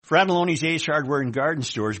Fratelloni's Ace Hardware and Garden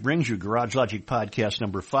Stores brings you Garage Logic Podcast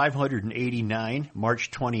number 589,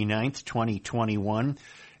 March 29th, 2021.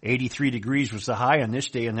 83 degrees was the high on this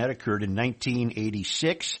day, and that occurred in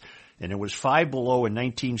 1986. And it was 5 below in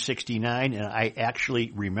 1969, and I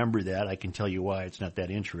actually remember that. I can tell you why. It's not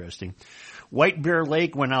that interesting. White Bear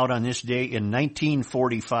Lake went out on this day in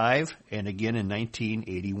 1945 and again in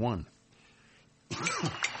 1981.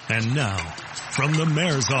 And now, from the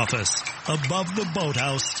mayor's office, above the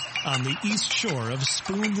boathouse on the east shore of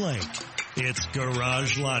Spoon Lake, it's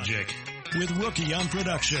Garage Logic with Rookie on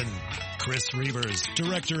production, Chris Reavers,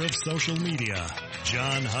 director of social media,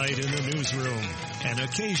 John Hyde in the newsroom, and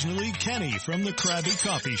occasionally Kenny from the Krabby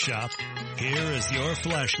Coffee Shop. Here is your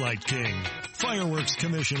flashlight king, fireworks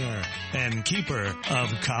commissioner, and keeper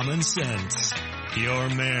of common sense, your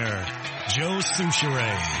mayor, Joe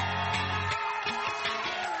Soucheray.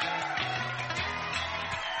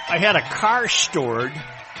 I had a car stored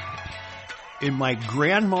in my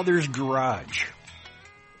grandmother's garage,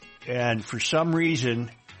 and for some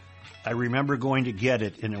reason, I remember going to get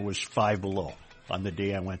it, and it was 5 below on the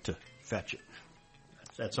day I went to fetch it.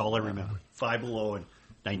 That's all I remember. 5 below in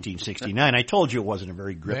 1969. I told you it wasn't a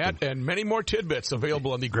very gripping. That and many more tidbits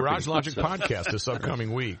available on the Garage Logic podcast this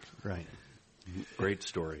upcoming week. Right. Great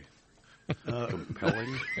story.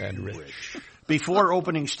 Compelling and rich. Before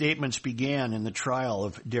opening statements began in the trial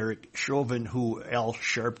of Derek Chauvin, who Al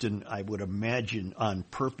Sharpton, I would imagine on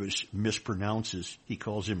purpose, mispronounces. He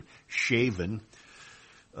calls him Shaven.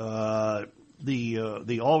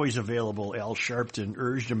 The always available Al Sharpton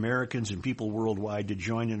urged Americans and people worldwide to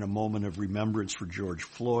join in a moment of remembrance for George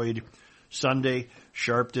Floyd. Sunday,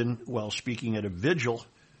 Sharpton, while speaking at a vigil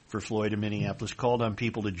for Floyd in Minneapolis, called on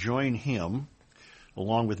people to join him,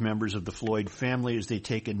 along with members of the Floyd family, as they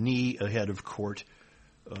take a knee ahead of court,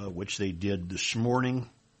 which they did this morning.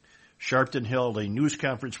 Sharpton held a news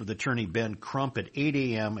conference with attorney Ben Crump at 8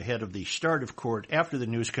 a.m. ahead of the start of court. After the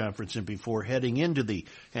news conference and before heading into the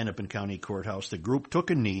Hennepin County Courthouse, the group took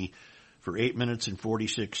a knee for 8 minutes and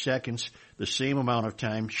 46 seconds, the same amount of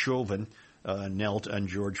time Chauvin knelt on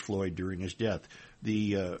George Floyd during his death.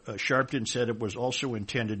 The Sharpton said it was also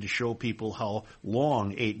intended to show people how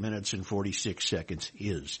long 8 minutes and 46 seconds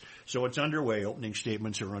is. So it's underway. Opening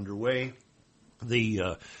statements are underway.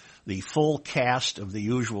 The full cast of the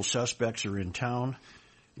usual suspects are in town,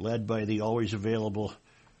 led by the always available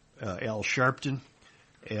Al Sharpton.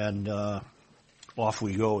 And off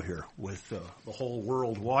we go here with the whole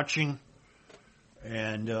world watching.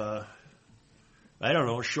 And I don't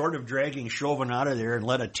know, short of dragging Chauvin out of there and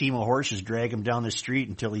let a team of horses drag him down the street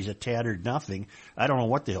until he's a tattered nothing, I don't know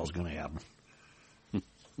what the hell's going to happen.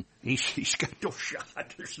 He's got no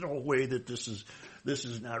shot. There's no way that this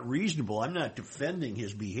is not reasonable. I'm not defending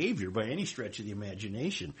his behavior by any stretch of the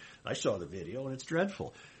imagination. I saw the video and it's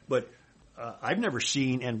dreadful. But I've never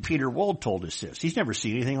seen, and Peter Wold told us this, he's never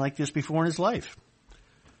seen anything like this before in his life.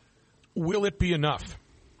 Will it be enough?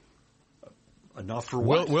 Enough for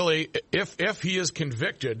what? Will he, if he is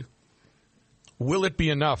convicted, will it be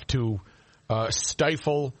enough to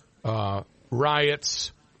stifle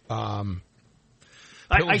riots? I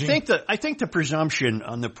think the presumption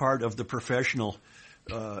on the part of the professional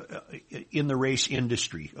in the race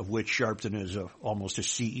industry, of which Sharpton is almost a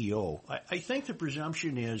CEO, I think the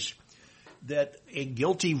presumption is that a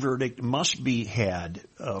guilty verdict must be had.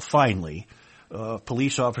 Finally,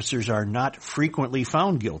 police officers are not frequently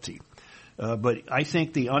found guilty. But I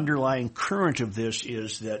think the underlying current of this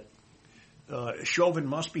is that Chauvin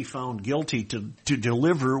must be found guilty to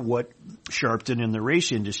deliver what Sharpton in the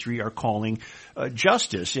race industry are calling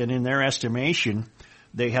justice. And in their estimation,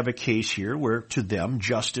 they have a case here where, to them,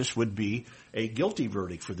 justice would be a guilty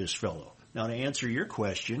verdict for this fellow. Now, to answer your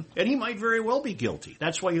question, and he might very well be guilty.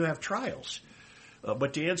 That's why you have trials.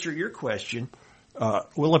 But to answer your question,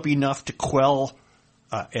 will it be enough to quell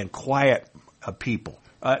and quiet people?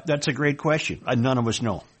 That's a great question. None of us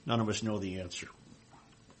know. None of us know the answer.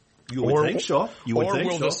 You would think so. Or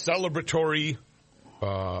will the celebratory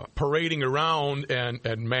parading around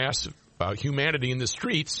and mass humanity in the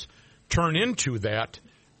streets turn into that,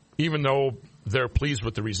 even though they're pleased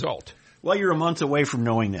with the result? Well, you're a month away from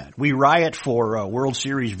knowing that. We riot for World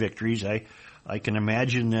Series victories. I can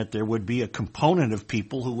imagine that there would be a component of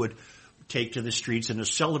people who would take to the streets in a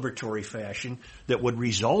celebratory fashion that would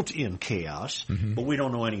result in chaos, but we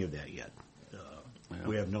don't know any of that yet.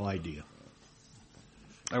 We have no idea.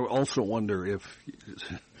 I also wonder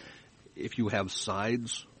if you have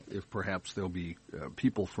sides, if perhaps there'll be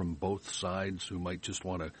people from both sides who might just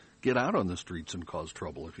want to get out on the streets and cause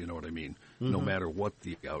trouble, if you know what I mean, no matter what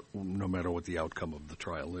the outcome of the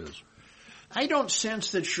trial is. I don't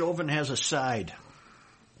sense that Chauvin has a side.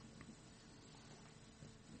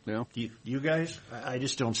 Yeah. You guys? I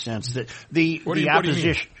just don't sense that the What do you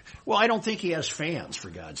opposition. Well, I don't think he has fans, for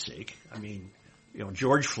God's sake. I mean,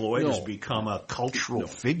 George Floyd has become a cultural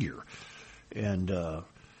figure, and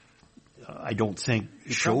I don't think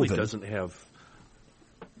he Chauvin probably doesn't have.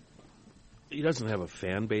 He doesn't have a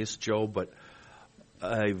fan base, Joe, but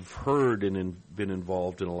I've heard and been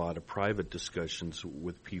involved in a lot of private discussions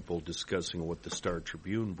with people discussing what the Star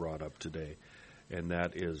Tribune brought up today, and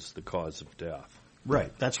that is the cause of death.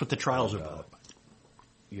 Right. That's what the trial's about.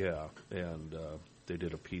 Yeah, and they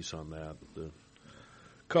did a piece on that. The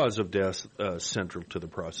cause of death central to the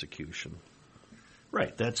prosecution.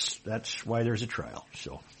 Right. That's why there's a trial.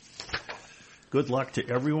 So, good luck to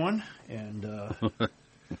everyone, and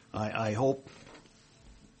I hope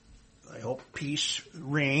peace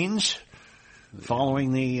reigns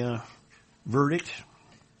following the verdict.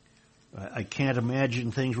 I can't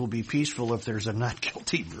imagine things will be peaceful if there's a not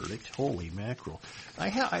guilty verdict. Holy mackerel!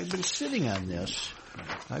 I've been sitting on this.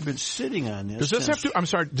 Does this have to? I'm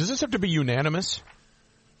sorry. Does this have to be unanimous,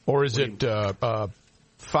 or is it 5-4?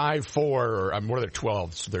 Or what are there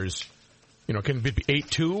 12? So there's, can it be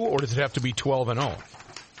 8-2, or does it have to be 12-0?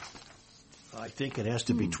 I think it has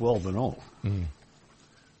to be 12-0.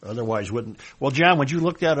 Otherwise, wouldn't. Well, John, would you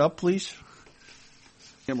look that up, please?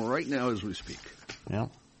 Right now as we speak. Yeah.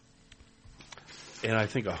 And I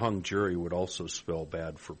think a hung jury would also spell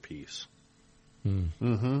bad for peace.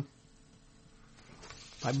 Mm-hmm.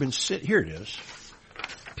 Here it is.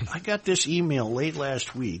 I got this email late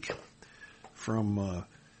last week from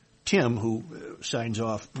Tim, who signs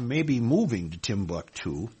off, maybe moving to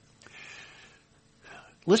Timbuktu.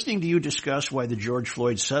 Listening to you discuss why the George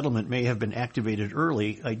Floyd settlement may have been activated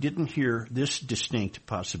early, I didn't hear this distinct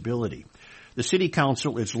possibility. The city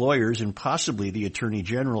council, its lawyers, and possibly the attorney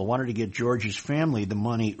general wanted to get George's family the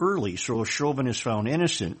money early so if Chauvin is found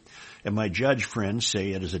innocent, and my judge friends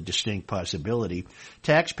say it is a distinct possibility,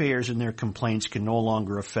 taxpayers and their complaints can no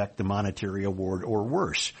longer affect the monetary award or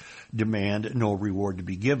worse, demand no reward to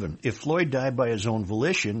be given. If Floyd died by his own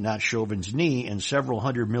volition, not Chauvin's knee, and several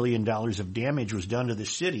 $100 million of damage was done to the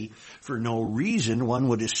city for no reason, one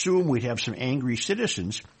would assume we'd have some angry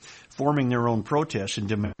citizens forming their own protests and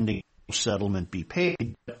demanding settlement be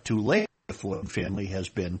paid. Too late, the Floyd family has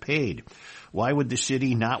been paid. Why would the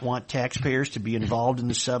city not want taxpayers to be involved in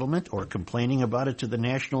the settlement or complaining about it to the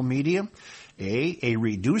national media? A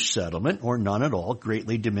reduced settlement, or none at all,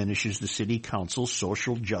 greatly diminishes the city council's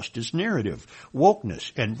social justice narrative,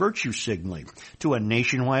 wokeness, and virtue signaling to a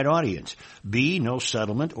nationwide audience. B, no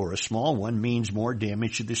settlement, or a small one, means more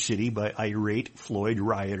damage to the city by irate Floyd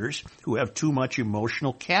rioters who have too much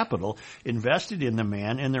emotional capital invested in the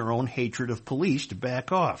man and their own hatred of police to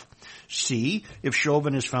back off. C, if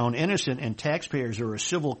Chauvin is found innocent and taxpayers or a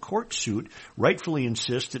civil court suit rightfully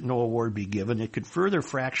insist that no award be given, it could further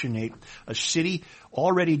fractionate a city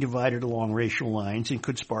already divided along racial lines and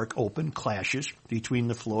could spark open clashes between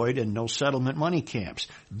the Floyd and no settlement money camps.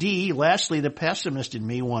 D, lastly, the pessimist in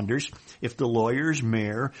me wonders if the lawyers,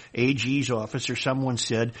 mayor, AG's office, or someone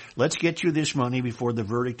said, let's get you this money before the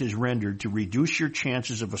verdict is rendered to reduce your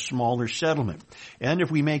chances of a smaller settlement. And if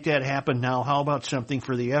we make that happen now, how about something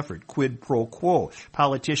for the effort? Quid pro quo.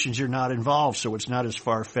 Politicians are not involved, so it's not as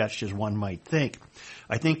far-fetched as one might think.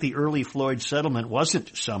 I think the early Floyd settlement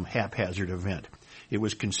wasn't some haphazard event. It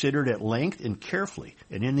was considered at length and carefully,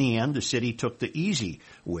 and in the end, the city took the easy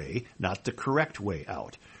way, not the correct way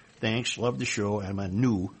out. Thanks, love the show. I'm a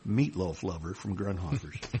new meatloaf lover from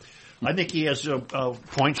Grunhofer's. I think he has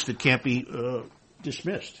points that can't be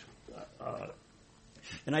dismissed.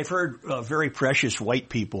 And I've heard very precious white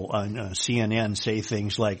people on CNN say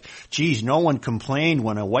things like, geez, no one complained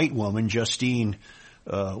when a white woman, Justine,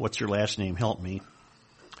 what's her last name? Help me.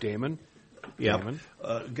 Damon? Yeah,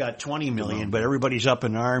 got $20 million, but everybody's up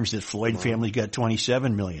in arms that Floyd family got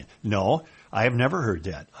 $27 million. No, I have never heard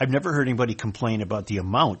that. I've never heard anybody complain about the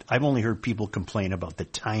amount. I've only heard people complain about the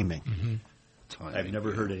timing. Mm-hmm. I've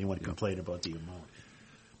never heard anyone complain about the amount.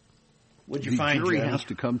 What'd you find, jury Johnny? has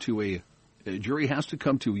to come to a jury has to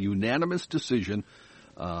come to a unanimous decision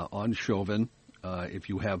on Chauvin. If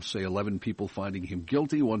you have, say, 11 people finding him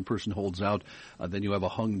guilty, one person holds out, then you have a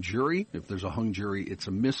hung jury. If there's a hung jury, it's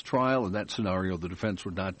a mistrial. In that scenario, the defense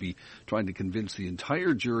would not be trying to convince the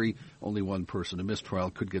entire jury. Only one person. A mistrial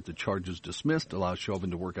could get the charges dismissed, allow Chauvin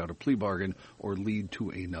to work out a plea bargain, or lead to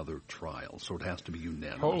another trial. So it has to be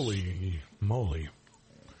unanimous. Holy moly.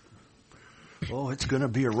 Oh, it's going to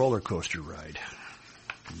be a roller coaster ride.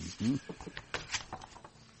 Mm-hmm.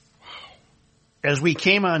 As we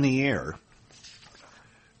came on the air,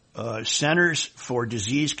 Centers for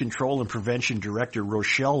Disease Control and Prevention Director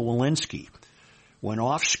Rochelle Walensky went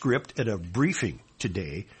off script at a briefing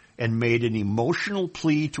today and made an emotional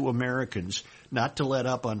plea to Americans not to let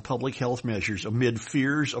up on public health measures amid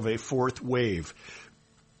fears of a fourth wave.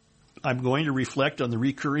 I'm going to reflect on the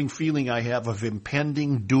recurring feeling I have of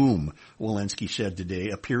impending doom, Walensky said today,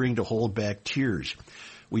 appearing to hold back tears.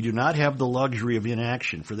 We do not have the luxury of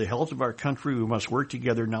inaction. For the health of our country, we must work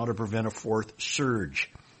together now to prevent a fourth surge.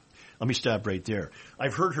 Let me stop right there.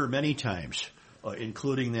 I've heard her many times,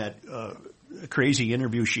 including that crazy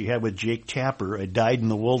interview she had with Jake Tapper, a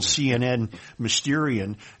dyed-in-the-wool CNN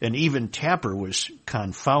Mysterian, and even Tapper was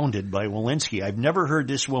confounded by Walensky. I've never heard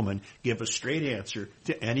this woman give a straight answer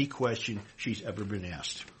to any question she's ever been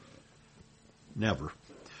asked. Never.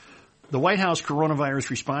 The White House coronavirus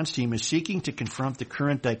response team is seeking to confront the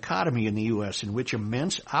current dichotomy in the U.S. in which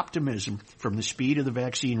immense optimism from the speed of the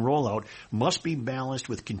vaccine rollout must be balanced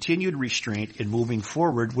with continued restraint in moving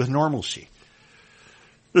forward with normalcy.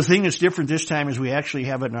 The thing that's different this time is we actually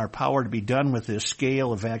have it in our power to be done with this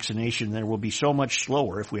scale of vaccination that will be so much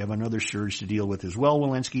slower if we have another surge to deal with as well,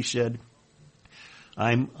 Walensky said.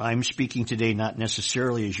 I'm speaking today not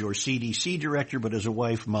necessarily as your CDC director, but as a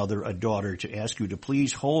wife, mother, a daughter, to ask you to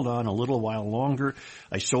please hold on a little while longer.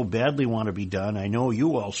 I so badly want to be done. I know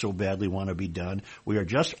you also badly want to be done. We are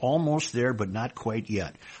just almost there, but not quite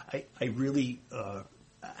yet. I really,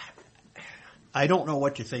 I don't know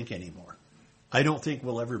what to think anymore. I don't think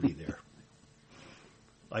we'll ever be there.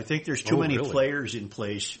 I think there's too many players in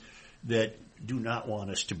place that do not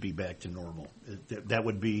want us to be back to normal. That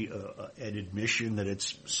would be an admission that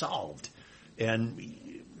it's solved.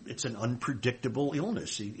 And it's an unpredictable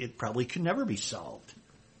illness. It probably can never be solved.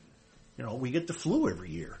 You know, we get the flu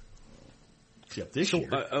every year. Except this year.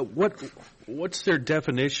 What's their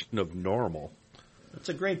definition of normal? That's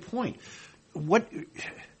a great point.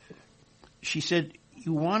 She said,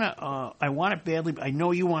 I want it badly. I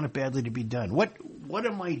know you want it badly to be done. What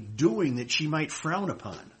am I doing that she might frown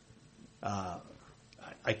upon?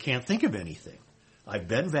 I can't think of anything. I've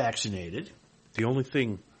been vaccinated. The only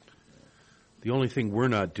thing we're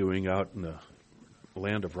not doing out in the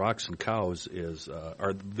land of rocks and cows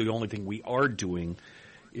the only thing we are doing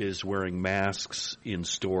is wearing masks in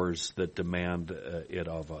stores that demand it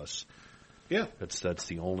of us. Yeah, that's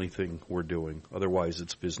the only thing we're doing. Otherwise,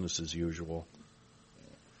 it's business as usual.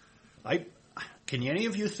 Can any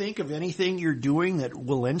of you think of anything you're doing that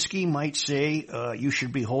Walensky might say you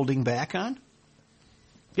should be holding back on?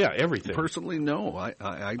 Yeah, everything. Personally, no.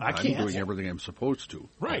 I'm doing everything I'm supposed to.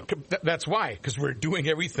 Right. That's why, because we're doing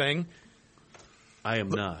everything. I am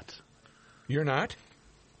not. You're not?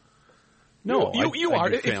 No, you I are.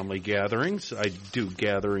 do family gatherings. I do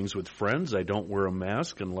gatherings with friends. I don't wear a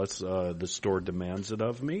mask unless the store demands it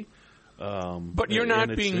of me. But you're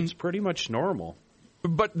not being... It's pretty much normal.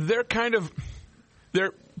 But they're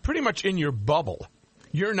pretty much in your bubble.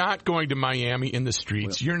 You're not going to Miami in the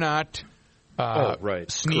streets. You're not sneezing.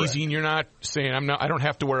 Correct. You're not saying I don't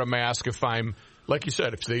have to wear a mask if I'm, like you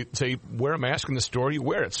said, if they say wear a mask in the store, you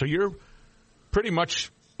wear it. So you're pretty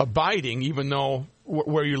much abiding, even though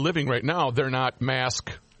where you're living right now, they're not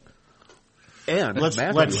mask. And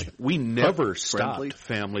we never stopped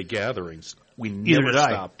family gatherings. We never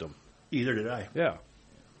stopped them. Either did I. Yeah.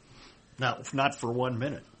 Not for 1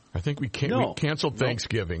 minute. I think we canceled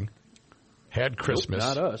Thanksgiving, had Christmas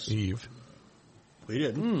not us. Eve. We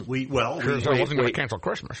didn't. I wasn't going to cancel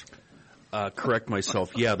Christmas. Correct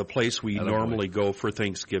myself. Yeah, the place we normally go for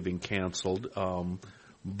Thanksgiving canceled,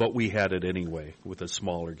 but we had it anyway with a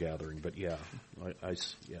smaller gathering. But yeah,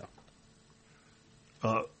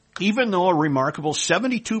 Even though a remarkable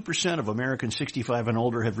 72% of Americans 65 and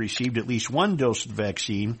older have received at least one dose of the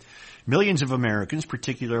vaccine, millions of Americans,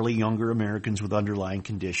 particularly younger Americans with underlying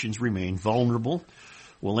conditions, remain vulnerable.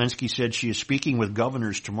 Walensky said she is speaking with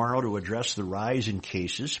governors tomorrow to address the rise in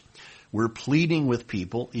cases. We're pleading with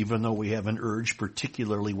people, even though we have an urge,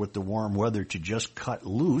 particularly with the warm weather, to just cut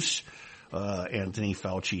loose, Anthony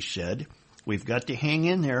Fauci said. We've got to hang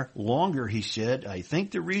in there longer, he said. I think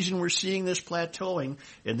the reason we're seeing this plateauing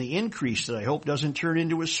and the increase that I hope doesn't turn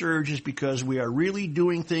into a surge is because we are really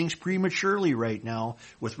doing things prematurely right now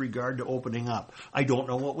with regard to opening up. I don't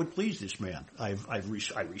know what would please this man. I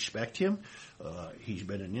respect him. He's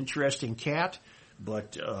been an interesting cat,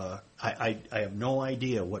 but I have no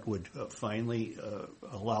idea what would finally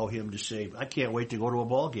allow him to say, I can't wait to go to a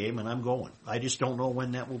ball game, and I'm going. I just don't know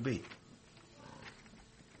when that will be.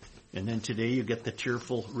 And then today you get the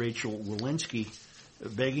tearful Rachel Walensky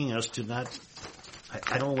begging us to not,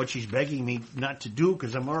 I don't know what she's begging me not to do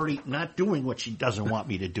because I'm already not doing what she doesn't want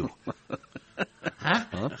me to do.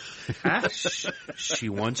 Huh? She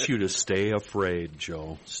wants you to stay afraid,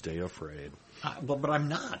 Joe. Stay afraid. But I'm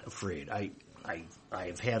not afraid.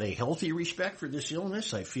 I've had a healthy respect for this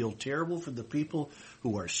illness. I feel terrible for the people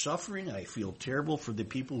who are suffering. I feel terrible for the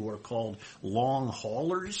people who are called long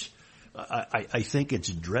haulers. I think it's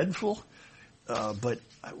dreadful. But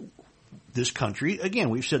this country, again,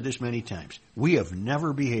 we've said this many times, we have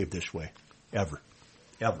never behaved this way. Ever.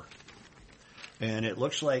 And it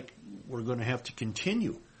looks like we're going to have to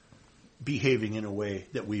continue behaving in a way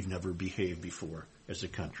that we've never behaved before as a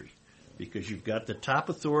country. Because you've got the top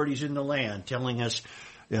authorities in the land telling us,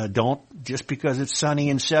 don't, just because it's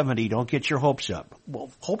sunny and 70, don't get your hopes up.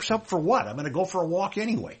 Well, hopes up for what? I'm going to go for a walk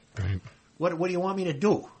anyway. Right. What do you want me to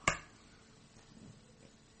do?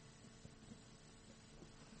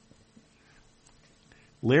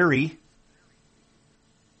 Larry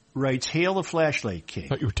writes, "Hail the Flashlight King." I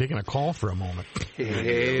thought you were taking a call for a moment.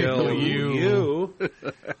 Hail you.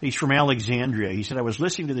 He's from Alexandria. He said, "I was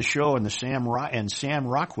listening to the show and Sam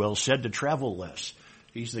Rockwell said to travel less."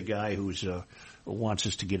 He's the guy who's wants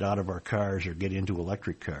us to get out of our cars or get into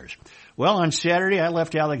electric cars. Well, on Saturday, I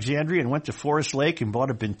left Alexandria and went to Forest Lake and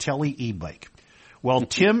bought a Bentelli e-bike. While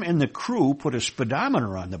Tim and the crew put a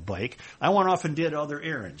speedometer on the bike, I went off and did other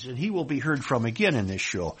errands. And he will be heard from again in this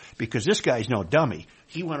show because this guy's no dummy.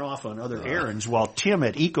 He went off on other errands while Tim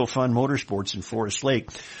at EcoFun Motorsports in Forest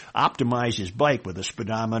Lake optimized his bike with a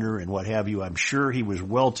speedometer and what have you. I'm sure he was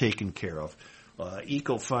well taken care of.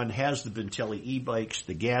 EcoFun has the Bentelli e-bikes,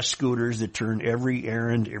 the gas scooters that turn every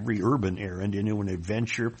urban errand into an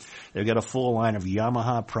adventure. They've got a full line of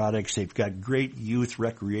Yamaha products. They've got great youth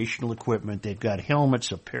recreational equipment. They've got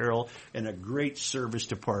helmets, apparel, and a great service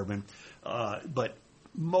department. But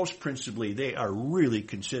most principally, they are really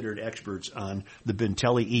considered experts on the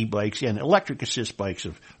Bentelli e-bikes and electric assist bikes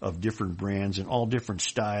of different brands and all different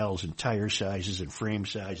styles and tire sizes and frame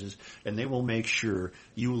sizes. And they will make sure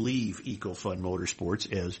you leave EcoFun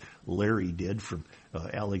Motorsports, as Larry did from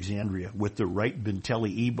Alexandria, with the right Bentelli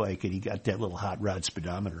e-bike, and he got that little hot rod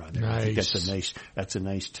speedometer on there. Nice. I think that's a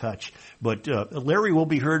nice touch. But Larry will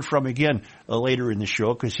be heard from again later in the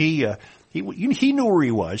show because he knew where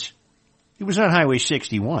he was. He was on Highway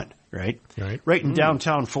 61, right? Right in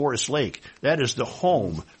downtown Forest Lake. That is the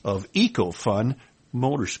home of EcoFun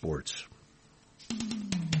Motorsports.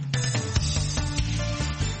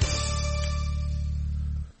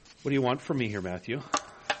 What do you want from me here, Matthew?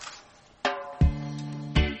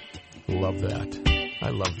 Love that. I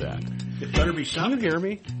love that. It better be something. Can you hear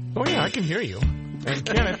me? Oh, yeah, I can hear you. And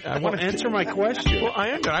Kenneth, I want to answer my question. Well,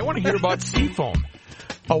 I want to hear about Seafoam.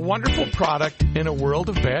 A wonderful product in a world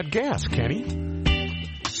of bad gas, Kenny.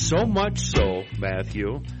 So much so,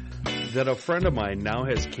 Matthew, that a friend of mine now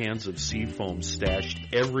has cans of Seafoam stashed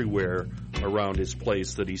everywhere around his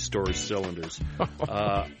place that he stores cylinders.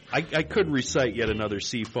 I could recite yet another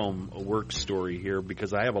Seafoam work story here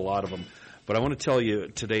because I have a lot of them. But I want to tell you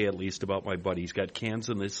today at least about my buddy. He's got cans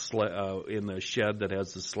in the shed that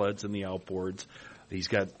has the sleds and the outboards. He's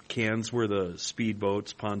got cans where the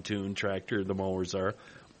speedboats, pontoon, tractor, the mowers are.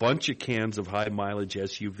 Bunch of cans of high-mileage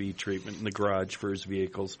SUV treatment in the garage for his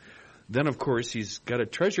vehicles. Then, of course, he's got a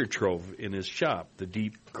treasure trove in his shop, the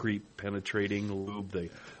deep creep penetrating lube,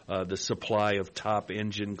 the supply of top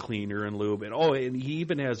engine cleaner and lube. And he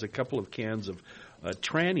even has a couple of cans of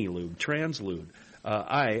tranny lube, trans lube.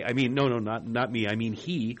 Not me. I mean,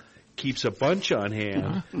 he keeps a bunch on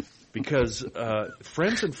hand. Because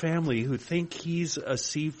friends and family who think he's a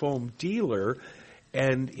Seafoam dealer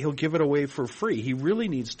and he'll give it away for free. He really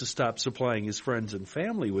needs to stop supplying his friends and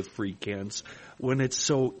family with free cans when it's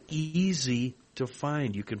so easy to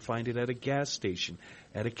find. You can find it at a gas station,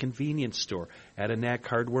 at a convenience store, at a Knack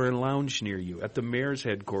Hardware and Lounge near you, at the mayor's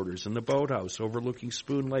headquarters, in the boathouse overlooking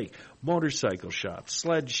Spoon Lake, motorcycle shops,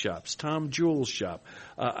 sled shops, Tom Jewell's shop.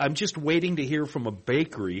 I'm just waiting to hear from a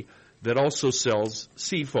bakery that also sells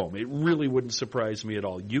Seafoam. It really wouldn't surprise me at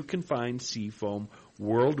all. You can find Seafoam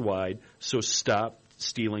worldwide, so stop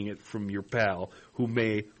stealing it from your pal who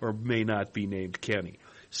may or may not be named Kenny.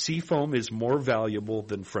 Seafoam is more valuable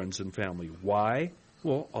than friends and family. Why?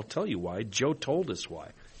 Well, I'll tell you why. Joe told us why.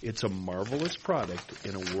 It's a marvelous product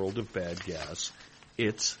in a world of bad gas.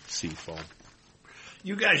 It's Seafoam.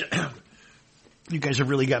 You guys have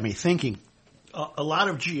really got me thinking. A lot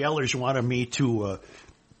of GLers wanted me to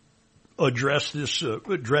address this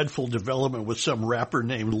dreadful development with some rapper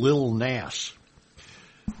named Lil Nas.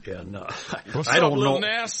 And I don't know.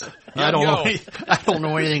 Nas? I don't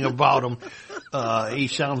know anything about him. He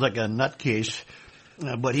sounds like a nutcase,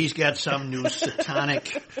 but he's got some new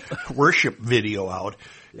satanic worship video out,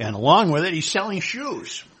 and along with it, he's selling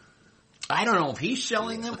shoes. I don't know if he's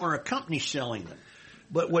selling them or a company's selling them.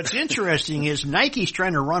 But what's interesting is Nike's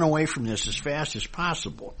trying to run away from this as fast as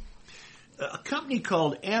possible. a company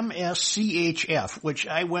called MSCHF, which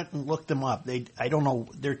I went and looked them up. I don't know.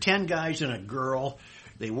 They're 10 guys and a girl.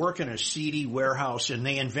 They work in a seedy warehouse, and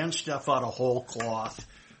they invent stuff out of whole cloth.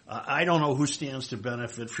 I don't know who stands to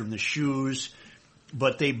benefit from the shoes,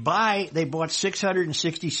 but they bought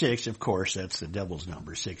 666, of course, that's the devil's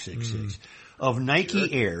number, 666, of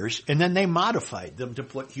Nike Airs, and then they modified them to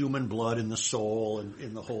put human blood in the sole and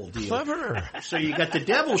in the whole deal. Clever. So you got the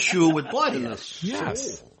devil shoe with blood in it.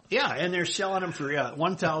 Yes. Yeah, and they're selling them for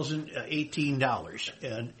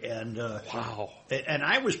 $1,018, and Wow. And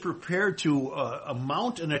I was prepared to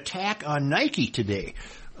mount an attack on Nike today.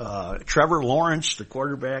 Trevor Lawrence, the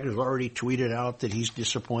quarterback, has already tweeted out that he's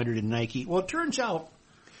disappointed in Nike. Well, it turns out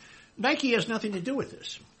Nike has nothing to do with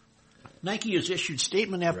this. Nike has issued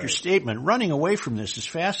statement after statement, running away from this as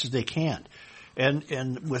fast as they can,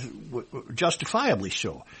 and with justifiably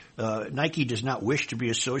so. Nike does not wish to be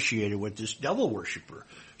associated with this devil worshiper.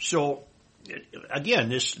 So,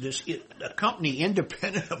 again, a company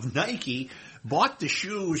independent of Nike bought the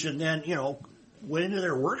shoes and then, went into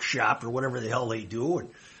their workshop or whatever the hell they do and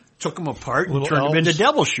took them apart and turned them into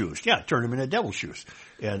devil shoes. Yeah, turned them into devil shoes.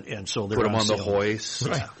 And so they're Put them on the sale. hoist.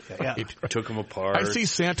 Yeah. Took them apart. I see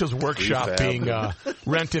Santa's workshop Refab. being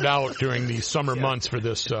rented out during the summer months for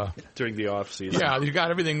this. during the off season. Yeah, you got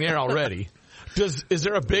everything there already. Is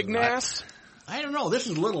there a big NAS? I don't know. This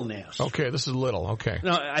is Little Nas. Okay, this is little. Okay.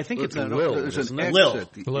 No, I think it's No, Lil. there's an isn't X it? Lil.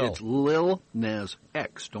 at the, Lil. It's Lil Nas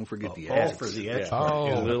X. Don't forget the X. for the X. Yeah.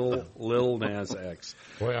 Oh. Lil Nas X.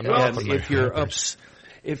 Boy, I'm not And up on my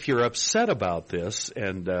if you're upset about this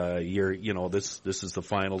and this is the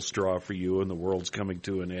final straw for you and the world's coming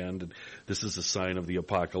to an end and this is a sign of the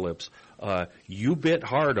apocalypse, you bit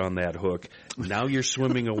hard on that hook. Now you're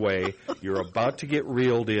swimming away. You're about to get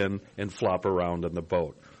reeled in and flop around on the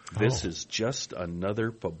boat. This is just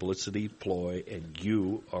another publicity ploy, and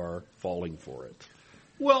you are falling for it.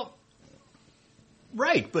 Well,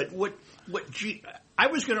 right, but I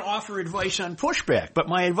was going to offer advice on pushback, but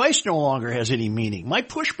my advice no longer has any meaning. My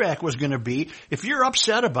pushback was going to be, if you're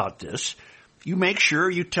upset about this, you make sure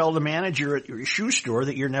you tell the manager at your shoe store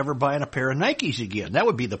that you're never buying a pair of Nikes again. That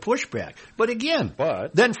would be the pushback. But again,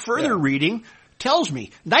 then further reading tells me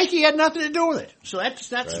Nike had nothing to do with it. So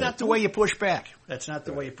that's not the way you push back. That's not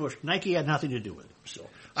the way you push. Nike had nothing to do with it. So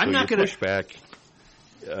I'm not going to pushback.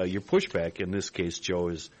 Your pushback in this case, Joe,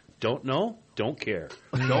 is don't know, don't care.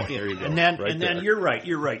 There you go. And then there. you're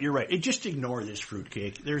right. Just ignore this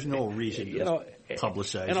fruitcake. There's no reason to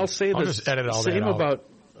publicize. And I'll say I'll just edit all that same out. about.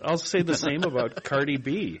 I'll say the same about Cardi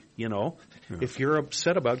B. If you're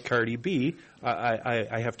upset about Cardi B,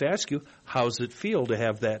 I have to ask you, how's it feel to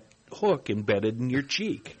have that hook embedded in your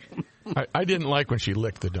cheek? I didn't like when she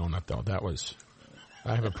licked the donut, though.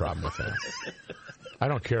 I have a problem with that. I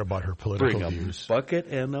don't care about her political Bring a views. bucket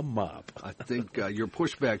and a mop. I think your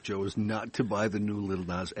pushback, Joe, is not to buy the new Lil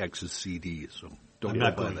Nas X's CD. So don't I'm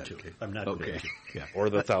not buy going that. to. Okay. I'm not Okay. going to. Yeah. Or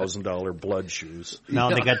the $1,000 blood shoes. No,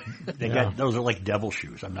 they got those are like devil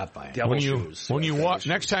shoes. I'm not buying. Devil When you shoes. walk,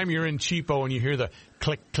 next time you're in cheapo and you hear the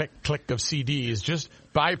click, click, click of CDs, just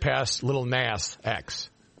bypass Little Nas X.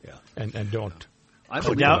 Yeah. And don't. I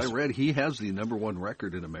believe doubt- I read he has the #1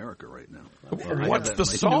 record in America right now. I have What's that the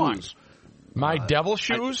in my song? news. My devil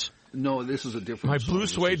shoes? No, this is a different My song. blue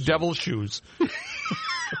This suede is, devil shoes.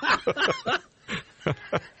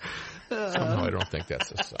 Somehow I don't think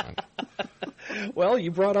that's a song. Well,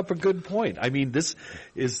 you brought up a good point. I mean,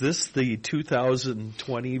 is this the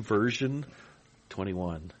 2020 version?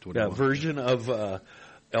 21. Version of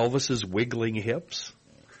Elvis's Wiggling Hips?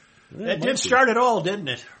 It did start it all, didn't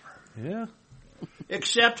it? Yeah.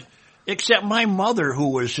 Except my mother, who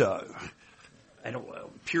was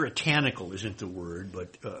puritanical isn't the word,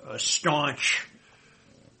 but a staunch.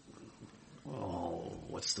 Oh,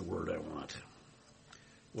 what's the word I want?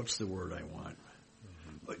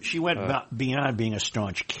 She went beyond being a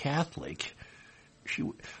staunch Catholic.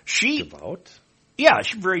 She Devout? Yeah,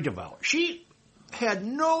 she's very devout. She had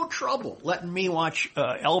no trouble letting me watch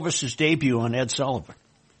Elvis's debut on Ed Sullivan.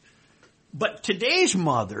 But today's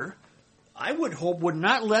mother, I would hope, would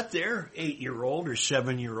not let their 8-year-old or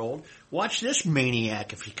 7-year-old watch this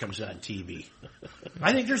maniac if he comes on TV.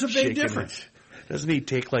 I think there's a big Shaking difference. Doesn't he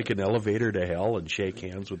take like an elevator to hell and shake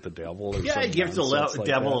hands with the devil? Or Yeah, he gives the nonsense like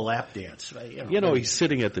devil that? a lap dance. He's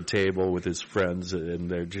sitting at the table with his friends,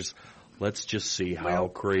 and they're just, let's just see how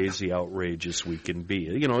crazy, outrageous we can be.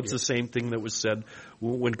 It's the same thing that was said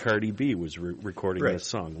when Cardi B was recording this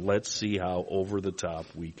song. Let's see how over the top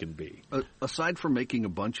we can be. Aside from making a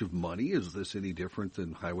bunch of money, is this any different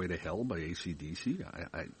than Highway to Hell by AC/DC?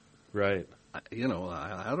 Right. I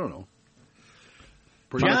don't know.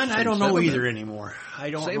 John, I don't know sentiment. either anymore. I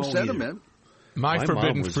don't Same know sentiment. My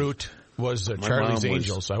forbidden mom fruit was my Charlie's mom was-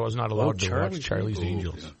 Angels. I was not allowed to watch Charlie's Charlie's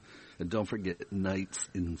Angels. Angels. And don't forget Knights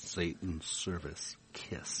in Satan's Service.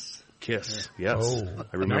 Kiss. Kiss, yes. Oh.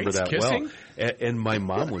 I remember Knights that kissing? well. And my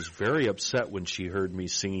mom was very upset when she heard me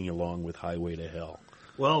singing along with Highway to Hell.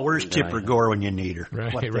 Well, where's Tipper Gore when you need her?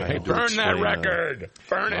 Right, What the right. hell? Burn that explain, record.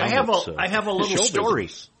 Burn it. I have a little show story.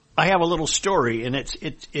 business. I have a little story, and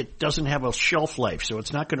it doesn't have a shelf life, so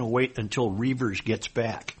it's not going to wait until Reavers gets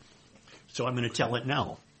back. So I'm going to tell it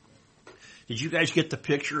now. Did you guys get the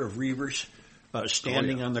picture of Reavers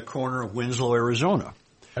standing on the corner of Winslow, Arizona?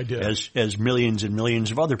 I did. As millions and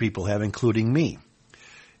millions of other people have, including me.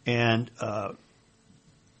 And I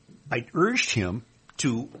urged him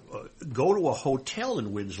to go to a hotel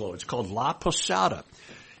in Winslow. It's called La Posada.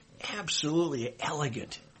 Absolutely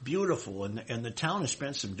elegant, beautiful, and the town has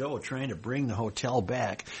spent some dough trying to bring the hotel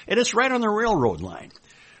back. And it's right on the railroad line.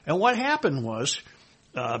 And what happened was,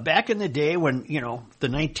 back in the day when, the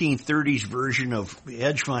 1930s version of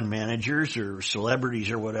hedge fund managers or celebrities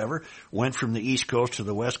or whatever went from the East Coast to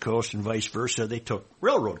the West Coast and vice versa, they took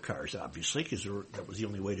railroad cars, obviously, because that was the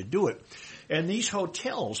only way to do it. And these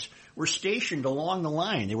hotels were stationed along the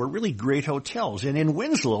line. They were really great hotels. And in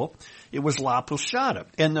Winslow, it was La Posada.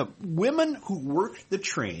 And the women who worked the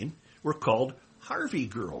train were called Harvey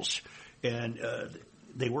girls. And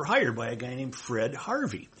they were hired by a guy named Fred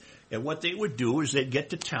Harvey. And what they would do is they'd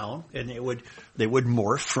get to town and they would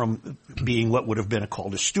morph from being what would have been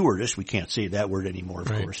called a stewardess. We can't say that word anymore, of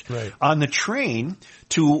course. Right. On the train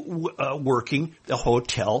to working the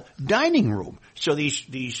hotel dining room. So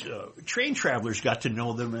these train travelers got to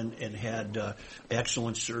know them and had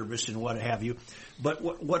excellent service and what have you. But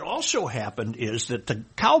what also happened is that the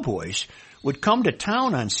cowboys would come to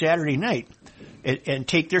town on Saturday night and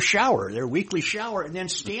take their shower, their weekly shower, and then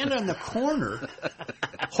stand on the corner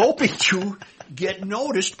hoping to get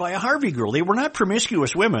noticed by a Harvey girl. They were not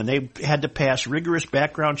promiscuous women. They had to pass rigorous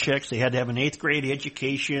background checks. They had to have an 8th grade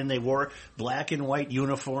education. They wore black and white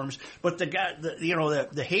uniforms. But the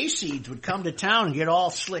hayseeds would come to town and get all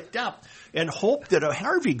slicked up and hope that a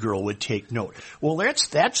Harvey girl would take note. Well,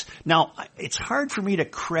 that's now it's hard for me to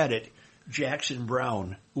credit Jackson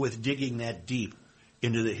Browne with digging that deep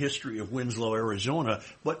into the history of Winslow, Arizona,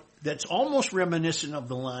 but that's almost reminiscent of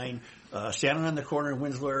the line, standing on the corner in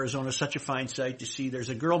Winslow, Arizona, such a fine sight to see. There's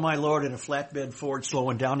a girl, my lord, in a flatbed Ford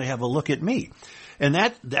slowing down to have a look at me. And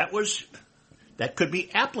that could be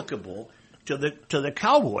applicable to the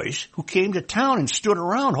cowboys who came to town and stood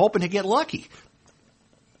around hoping to get lucky.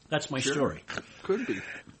 That's my story. Could be.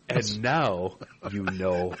 And now you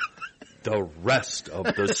know the rest of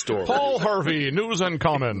the story. Paul Harvey, News and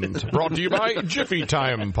Comment, brought to you by Jiffy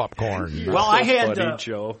Time Popcorn. Well, I had funny,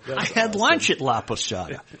 Joe. I had lunch at La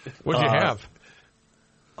Posada. What'd you have?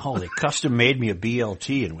 Oh, they custom made me a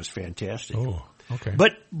BLT and it was fantastic. Oh, okay.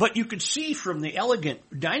 But you could see from the elegant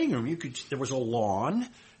dining room, there was a lawn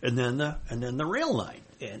and then the rail line,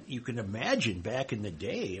 and you can imagine back in the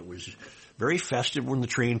day it was very festive when the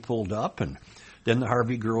train pulled up, and then the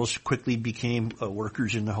Harvey girls quickly became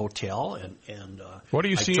workers in the hotel. And what are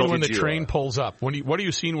you seeing when the train pulls up? What are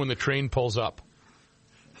you seeing when the train pulls up?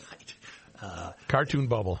 Cartoon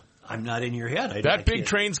bubble. I'm not in your head. That big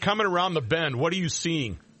train's coming around the bend. What are you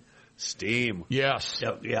seeing? Steam. Yes.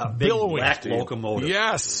 Yeah, big billowing black steam. locomotive.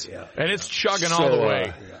 Yes. Yeah. And it's chugging all the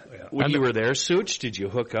way. When And you were there, Such, did you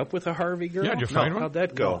hook up with a Harvey girl? Yeah, did you find one? How'd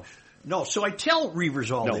that go? No, so I tell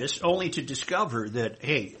Reavers all this only to discover that,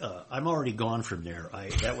 hey, I'm already gone from there.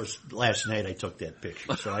 That was last night I took that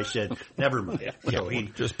picture. So I said, never mind. So he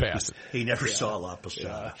Just pass it. He never saw La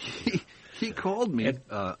Posada. He called me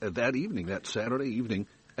that evening, that Saturday evening,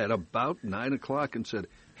 at about 9 o'clock and said,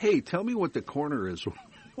 hey, tell me what the corner is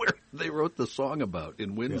where they wrote the song about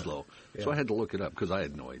in Winslow. Yeah. So I had to look it up because I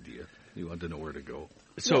had no idea. He wanted to know where to go.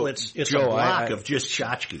 So it's Joe, a block of just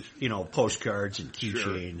tchotchke, postcards and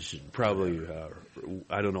keychains. Sure. Probably,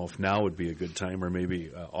 I don't know if now would be a good time or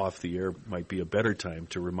maybe off the air might be a better time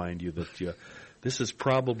to remind you that this is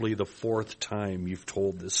probably the 4th time you've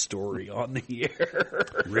told this story on the air.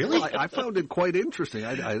 Really? Well, I found it quite interesting.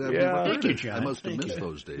 Thank you, John. I must have missed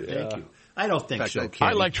those days. Thank you. I don't think so.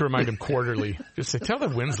 I like to remind him quarterly. Just say, tell the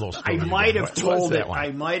Winslow story. I might have What told was it. that one?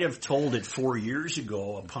 I might have told it 4 years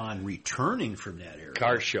ago upon returning from that area.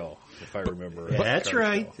 Car show, if I remember. That's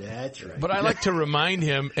right. That's right. But I like to remind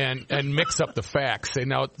him and mix up the facts. Say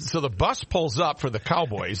now, so the bus pulls up for the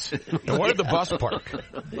Cowboys, and where did the bus park?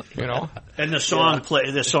 And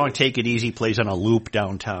the song "Take It Easy" plays on a loop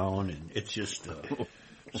downtown, and it's just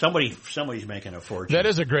somebody's making a fortune. That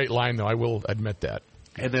is a great line, though. I will admit that.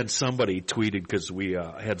 And then somebody tweeted, because we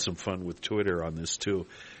had some fun with Twitter on this too,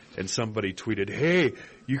 And somebody tweeted, "Hey,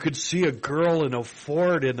 you could see a girl in a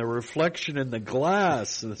Ford in the reflection in the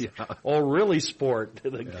glass." Yeah. Oh, really, sport?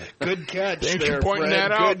 Good catch. Thanks there, for pointing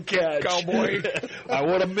Fred. that out, Good catch, cowboy. I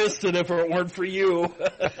would have missed it if it weren't for you.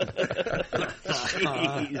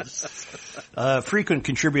 Frequent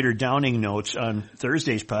contributor Downing notes on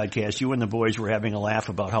Thursday's podcast, you and the boys were having a laugh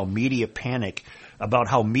about how media panic about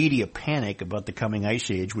the coming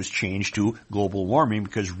ice age was changed to global warming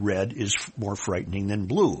because red is more frightening than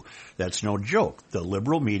blue. That's no joke. The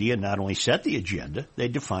liberal media not only set the agenda, they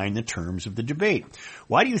defined the terms of the debate.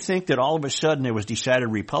 Why do you think that all of a sudden it was decided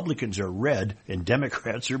Republicans are red and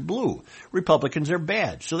Democrats are blue? Republicans are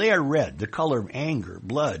bad, so they are red, the color of anger,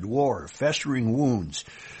 blood, war, festering wounds.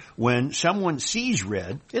 When someone sees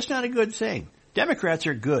red, it's not a good thing. Democrats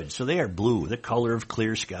are good, so they are blue, the color of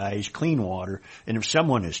clear skies, clean water, and if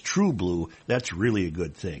someone is true blue, that's really a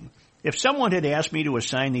good thing. If someone had asked me to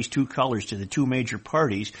assign these two colors to the two major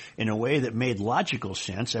parties in a way that made logical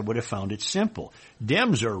sense, I would have found it simple.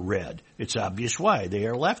 Dems are red. It's obvious why. They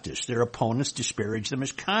are leftists. Their opponents disparage them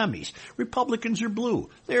as commies. Republicans are blue.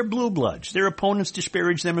 They are blue bloods. Their opponents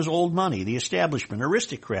disparage them as old money, the establishment,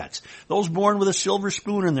 aristocrats, those born with a silver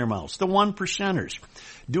spoon in their mouths, the 1%ers.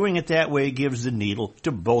 Doing it that way gives the needle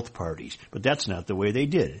to both parties. But that's not the way they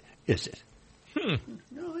did it, is it?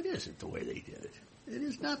 No, it isn't the way they did it. It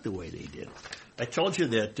is not the way they did it. I told you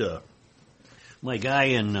that my guy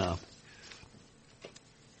in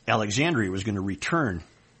Alexandria was going to return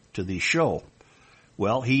to the show.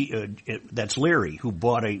 Well, that's Larry, who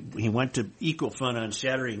he went to EcoFun on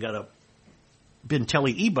Saturday and got a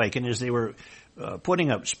Bintelli e-bike, and as they were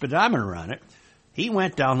putting a speedometer on it, he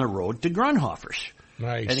went down the road to Grunhofer's.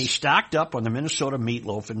 Nice. And he stocked up on the Minnesota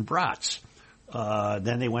meatloaf and brats.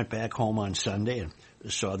 Then they went back home on Sunday and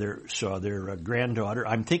saw their granddaughter.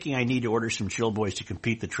 I'm thinking I need to order some Chill Boys to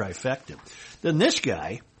compete the trifecta. Then this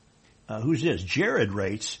guy, who's this? Jared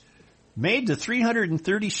writes, made the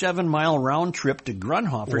 337-mile round trip to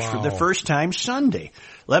Grunhofer's for the first time Sunday.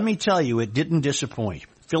 Let me tell you, it didn't disappoint.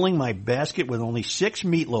 Filling my basket with only 6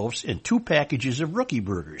 meatloafs and 2 packages of Rookie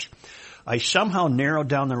Burgers. I somehow narrowed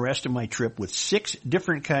down the rest of my trip with 6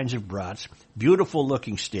 different kinds of brats,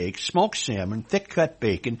 beautiful-looking steaks, smoked salmon, thick-cut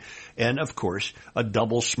bacon, and, of course, a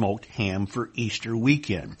double-smoked ham for Easter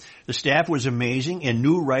weekend. The staff was amazing and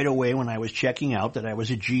knew right away when I was checking out that I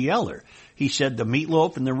was a GLer. He said the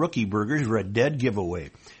meatloaf and the Rookie Burgers were a dead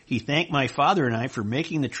giveaway. He thanked my father and I for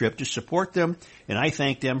making the trip to support them, and I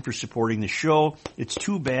thanked them for supporting the show. It's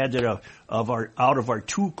too bad that out of our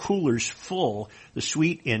 2 coolers full, the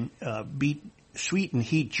sweet and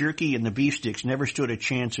heat jerky and the beef sticks never stood a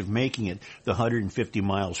chance of making it the 150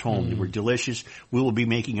 miles home. They were delicious. We will be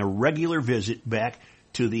making a regular visit back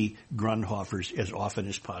to the Grunhofers as often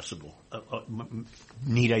as possible.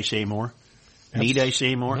 Need I say more? Need I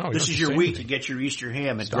say more? No, this is your week to get your Easter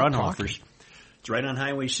ham at Grunhofer's. It's right on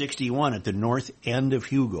Highway 61 at the north end of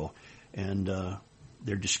Hugo. And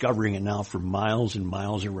they're discovering it now for miles and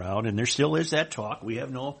miles around. And there still is that talk. We have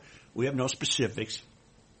no specifics.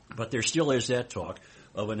 But there still is that talk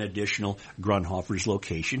of an additional Grunhofer's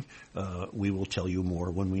location. We will tell you more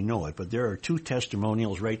when we know it. But there are 2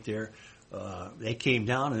 testimonials right there. They came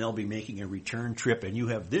down and they'll be making a return trip. And you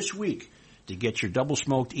have this week to get your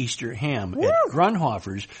double-smoked Easter ham at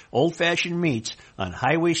Grunhofer's Old Fashioned Meats on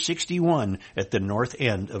Highway 61 at the north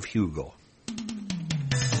end of Hugo.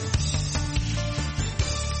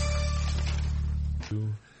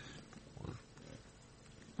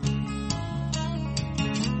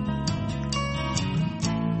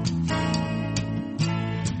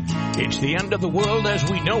 It's the end of the world as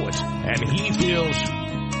we know it, and he feels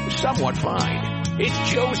somewhat fine.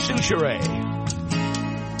 It's Joe Soucheray.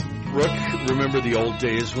 Rook, remember the old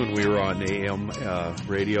days when we were on AM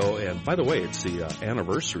radio? And by the way, it's the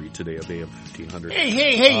anniversary today of AM 1500.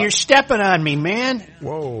 Hey, you're stepping on me, man.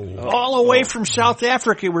 Whoa. All the way from South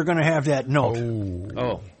Africa, we're going to have that note.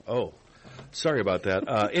 Oh. Sorry about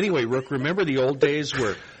that. Anyway, Rook, remember the old days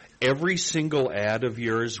where every single ad of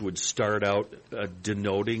yours would start out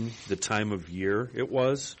denoting the time of year it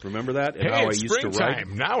was? Remember that? And how it's I used to write?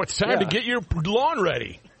 springtime. Now it's time to get your lawn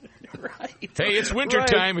ready. Right. Hey, it's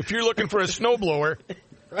wintertime if you're looking for a snowblower.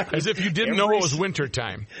 Right. As if you didn't know it was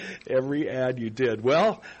wintertime. Every ad you did.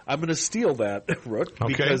 Well, I'm going to steal that, Rook,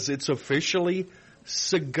 because it's officially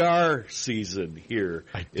cigar season here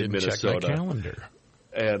in Minnesota. Check my calendar.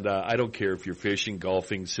 And I don't care if you're fishing,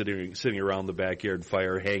 golfing, sitting around the backyard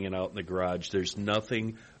fire, hanging out in the garage. There's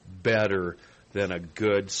nothing better than a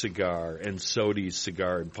good cigar. And Sody's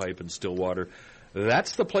Cigar and Pipe in Stillwater.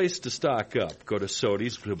 That's the place to stock up. Go to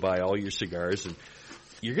Sody's to buy all your cigars. And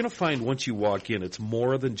you're going to find once you walk in, it's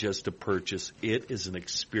more than just a purchase. It is an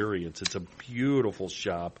experience. It's a beautiful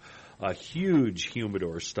shop, a huge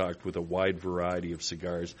humidor stocked with a wide variety of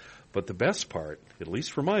cigars. But the best part, at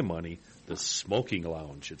least for my money, the smoking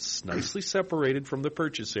lounge. It's nicely separated from the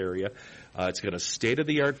purchase area. It's got a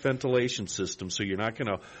state-of-the-art ventilation system, so you're not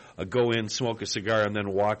going to go in, smoke a cigar, and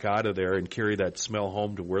then walk out of there and carry that smell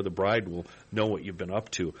home to where the bride will know what you've been up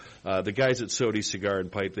to. The guys at Sodi Cigar and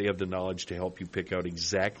Pipe, they have the knowledge to help you pick out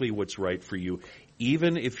exactly what's right for you,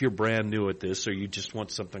 even if you're brand new at this or you just want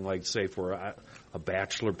something like, say, for a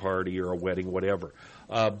bachelor party or a wedding, whatever.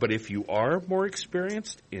 But if you are more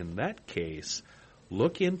experienced, in that case,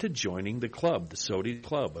 look into joining the club, the Sodi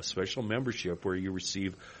Club, a special membership where you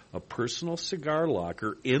receive a personal cigar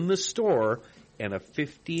locker in the store and a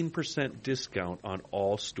 15% discount on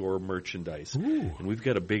all store merchandise. Ooh. And we've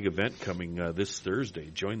got a big event coming this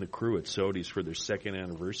Thursday. Join the crew at Sodi's for their second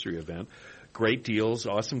anniversary event. Great deals,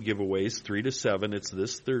 awesome giveaways, 3 to 7. It's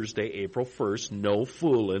this Thursday, April 1st. No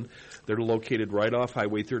fooling. They're located right off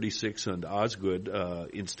Highway 36 and Osgood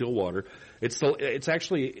in Stillwater. It's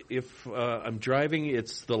actually, if I'm driving,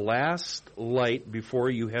 it's the last light before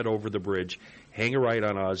you head over the bridge. Hang a right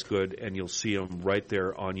on Osgood, and you'll see them right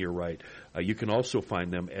there on your right. You can also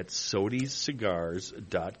find them at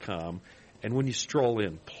sodicigars.com. And when you stroll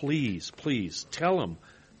in, please tell them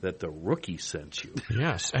that the rookie sent you.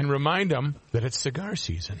 Yes, and remind them that it's cigar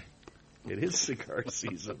season. It is cigar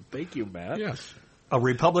season. Thank you, Matt. Yes. A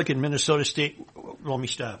Republican Minnesota State, let me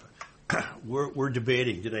stop. We're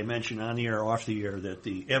debating, did I mention on the air or off the air, that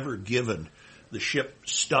the Ever Given, the ship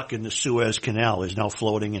stuck in the Suez Canal, is now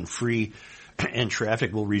floating and free and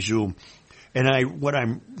traffic will resume. And what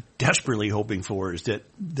I'm desperately hoping for is that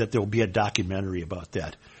there'll be a documentary about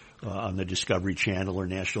that. On the Discovery Channel or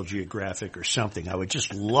National Geographic or something. I would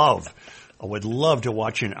love to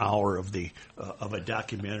watch an hour of a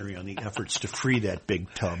documentary on the efforts to free that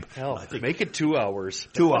big tub. Hell, make it 2 hours.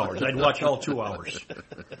 2 hours. I'd watch all 2 hours.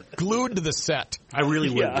 Glued to the set. I really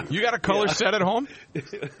would. Yeah. You got a color set at home?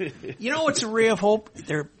 You know, it's a ray of hope.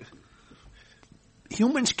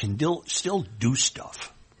 Humans can still do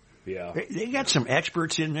stuff. Yeah. They got some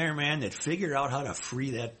experts in there, man, that figured out how to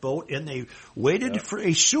free that boat, and they waited for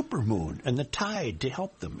a supermoon and the tide to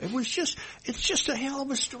help them. It's just a hell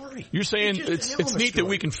of a story. You're saying it's neat that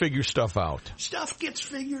we can figure stuff out. Stuff gets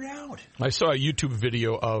figured out. I saw a YouTube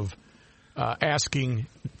video of asking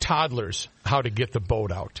toddlers how to get the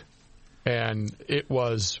boat out, and it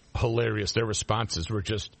was hilarious. Their responses were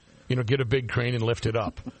just, get a big crane and lift it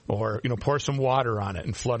up, or pour some water on it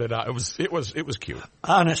and flood it out. It was cute.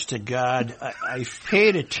 Honest to God, I've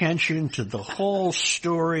paid attention to the whole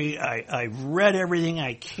story. I've read everything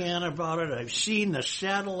I can about it. I've seen the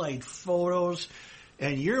satellite photos,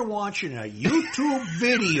 and you're watching a YouTube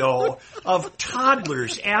video of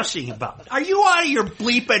toddlers asking about it. Are you out of your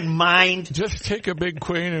bleeping mind? Just take a big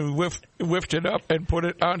crane and lift it up and put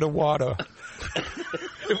it onto water.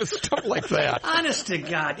 It was stuff like that. Honest to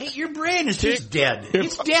God, your brain is just dead.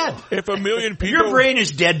 It's dead. If a million people, your brain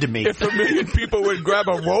is dead to me. If a million people would grab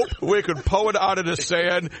a rope, we could pull it out of the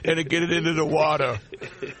sand and get it into the water,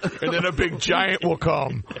 and then a big giant will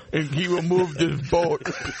come and he will move this boat.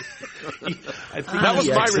 That was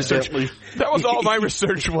my research. That was all my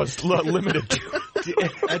research was limited to.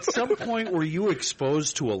 At some point, were you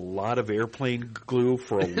exposed to a lot of airplane glue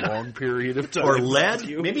for a long period of time? Or lead?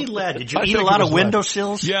 Maybe lead. Did you eat a lot of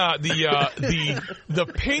windowsills? Yeah, the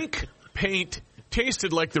pink paint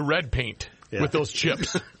tasted like the red paint with those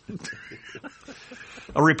chips.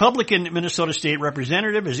 A Republican Minnesota State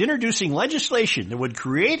representative is introducing legislation that would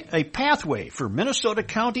create a pathway for Minnesota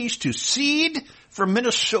counties to cede from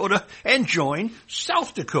Minnesota and join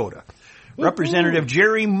South Dakota. Representative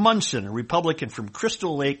Jerry Munson, a Republican from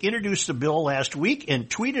Crystal Lake, introduced the bill last week and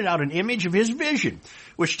tweeted out an image of his vision,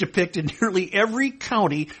 which depicted nearly every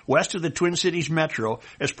county west of the Twin Cities metro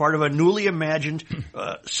as part of a newly imagined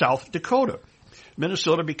South Dakota.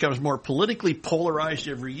 Minnesota becomes more politically polarized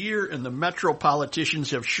every year, and the metro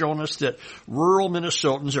politicians have shown us that rural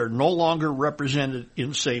Minnesotans are no longer represented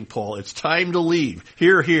in St. Paul. It's time to leave.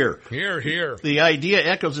 Hear, hear. Hear, hear. The idea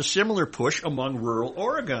echoes a similar push among rural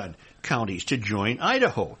Oregon counties to join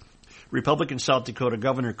Idaho. Republican South Dakota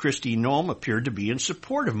Governor Kristi Noem appeared to be in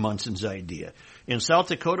support of Munson's idea. In South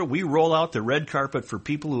Dakota, we roll out the red carpet for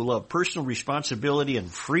people who love personal responsibility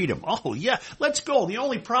and freedom. Oh, yeah, let's go. The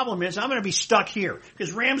only problem is I'm going to be stuck here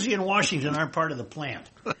because Ramsey and Washington aren't part of the plant.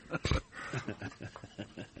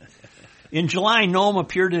 In July, Noem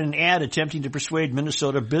appeared in an ad attempting to persuade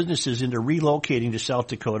Minnesota businesses into relocating to South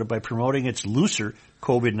Dakota by promoting its looser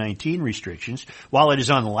COVID-19 restrictions. While it is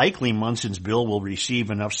unlikely Munson's bill will receive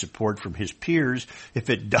enough support from his peers if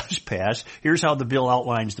it does pass, here's how the bill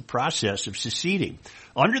outlines the process of seceding.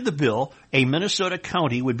 Under the bill, a Minnesota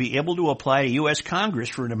county would be able to apply to U.S. Congress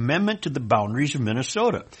for an amendment to the boundaries of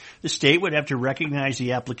Minnesota. The state would have to recognize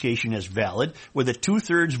the application as valid with a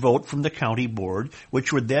 2/3 vote from the county board,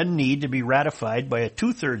 which would then need to be ratified by a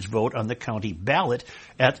 2/3 vote on the county ballot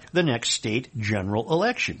at the next state general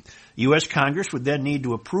election. U.S. Congress would then need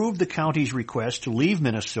to approve the county's request to leave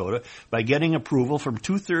Minnesota by getting approval from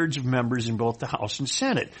 2/3 of members in both the House and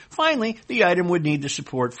Senate. Finally, the item would need the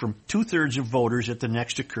support from 2/3 of voters at the next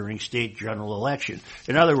occurring state general election.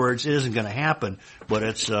 In other words, it isn't going to happen, but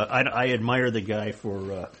it's. I admire the guy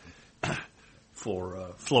for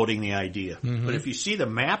floating the idea. Mm-hmm. But if you see the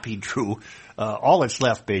map he drew, all that's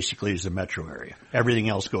left basically is the metro area. Everything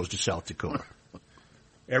else goes to South Dakota.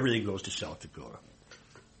 Everything goes to South Dakota.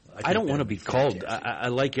 I don't want to be called. I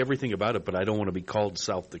like everything about it, but I don't want to be called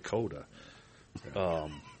South Dakota.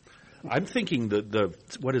 I'm thinking the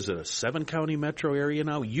what is it, a 7-county metro area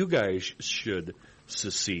now? You guys should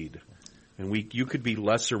secede, and you could be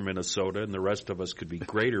lesser Minnesota, and the rest of us could be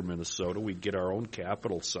greater Minnesota. We'd get our own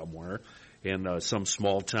capital somewhere in some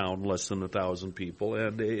small town, less than 1,000 people,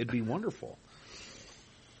 and it'd be wonderful.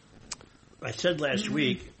 I said last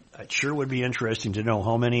week, it sure would be interesting to know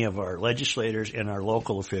how many of our legislators and our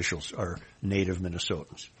local officials are native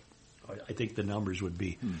Minnesotans. I think the numbers would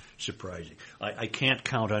be surprising. I can't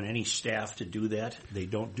count on any staff to do that. They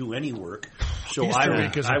don't do any work, so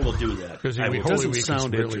I will do that. It doesn't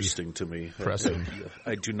sound interesting to me. Pressing.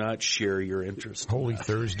 I do not share your interest. Holy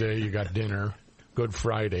Thursday, you got dinner. Good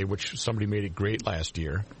Friday, which somebody made it great last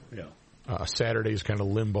year. Yeah. Saturday's kind of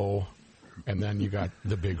limbo, and then you got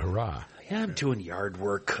the big hurrah. Yeah, I'm doing yard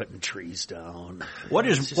work, cutting trees down. What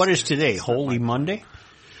is today? Holy Monday?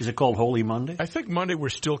 Is it called Holy Monday? I think Monday we're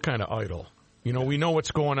still kind of idle. You know, we know what's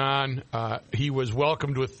going on. He was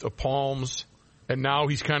welcomed with the palms, and now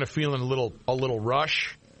he's kind of feeling a little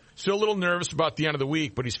rush. Still a little nervous about the end of the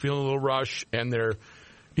week, but he's feeling a little rush, and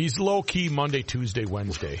he's low key Monday, Tuesday,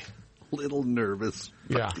 Wednesday. Little nervous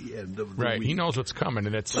at the end of the week. He knows what's coming,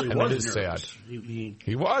 and it is sad.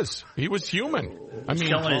 He was human. I mean,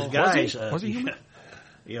 telling his guys, was he human?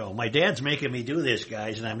 You know, my dad's making me do this,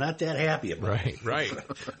 guys, and I'm not that happy about it. Right.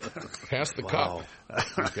 Pass the cup,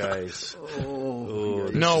 you guys.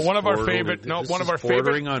 One of our favorite.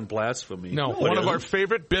 Bordering on blasphemy. One of our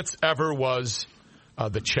favorite bits ever was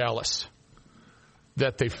the chalice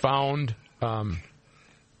that they found.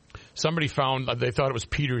 Somebody found, they thought it was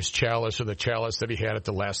Peter's chalice or the chalice that he had at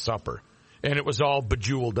the Last Supper. And it was all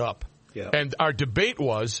bejeweled up. Yeah. And our debate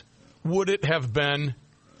was, would it have been,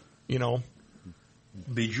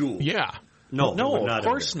 bejeweled? Yeah. No, of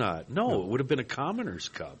course not. No, it would have been a commoner's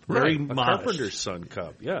cup. Very a modest. Carpenter's son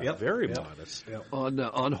cup. Yeah, very modest. Yep.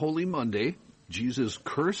 On Holy Monday, Jesus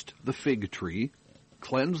cursed the fig tree,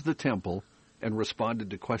 cleansed the temple, and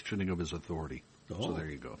responded to questioning of his authority. So there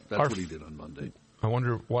you go. That's what he did on Monday. I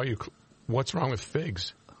wonder what's wrong with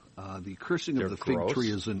figs? The cursing of the fig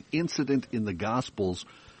tree is an incident in the Gospels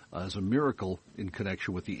as a miracle in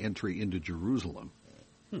connection with the entry into Jerusalem.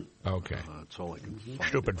 Okay. That's all I can find.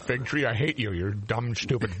 Stupid fig tree. I hate you, you dumb,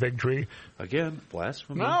 stupid fig tree. Again,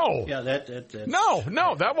 blasphemy. No. Yeah, that's...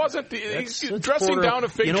 No, that wasn't dressing down a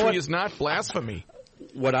fig tree is not blasphemy.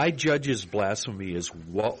 What I judge as blasphemy is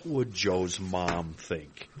what would Joe's mom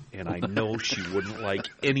think? And I know she wouldn't like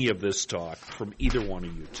any of this talk from either one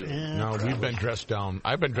of you two. No, we've been dressed down.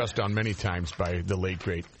 I've been dressed down many times by the late,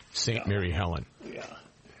 great St. Mary Helen. Yeah.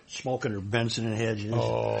 Smoking her Benson and Hedges.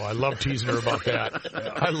 Oh, I love teasing her about that.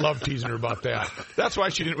 That's why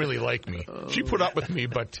she didn't really like me. She put up with me,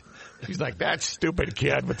 but she's like, that stupid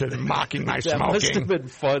kid with the mocking my smoking. That must have been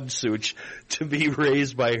fun, Such, to be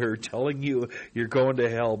raised by her telling you you're going to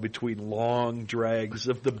hell between long drags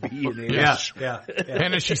of the B and H. Yeah.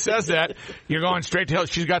 And as she says that, you're going straight to hell.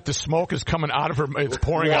 She's got the smoke is coming out of her, it's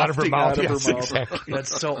pouring out of her mouth. Exactly.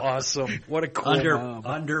 That's so awesome. What a cool mom.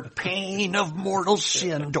 Under pain of mortal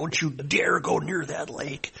sin, don't you dare go near that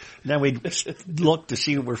lake. And then we'd look to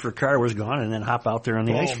see if her car was gone and then hop out there on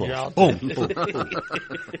the ice floe. Boom.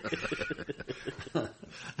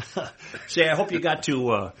 Say, I hope you got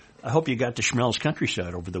to Schmelz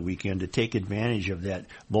Countryside over the weekend to take advantage of that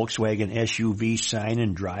Volkswagen SUV sign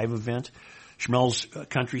and drive event. Schmelz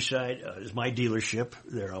Countryside is my dealership.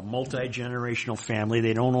 They're a multi-generational family.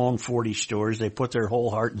 They don't own 40 stores. They put their whole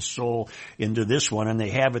heart and soul into this one, and they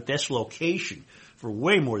have at this location for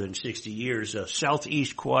way more than 60 years, a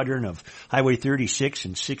southeast quadrant of Highway 36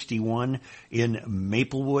 and 61 in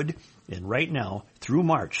Maplewood. And right now, through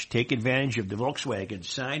March, take advantage of the Volkswagen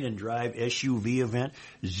Sign and Drive SUV event.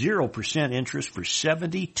 0% interest for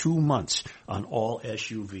 72 months on all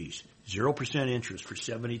SUVs. 0% interest for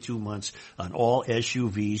 72 months on all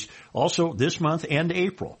SUVs. Also, this month and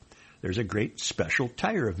April, there's a great special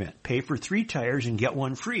tire event. Pay for 3 tires and get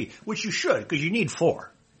 1 free, which you should, because you need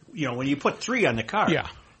 4. You know, when you put 3 on the car,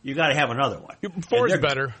 you got to have another one. 4 is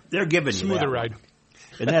better. They're giving you smoother ride.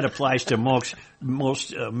 And that applies to most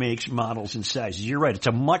makes, models, and sizes. You're right. It's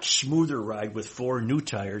a much smoother ride with 4 new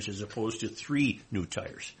tires as opposed to 3 new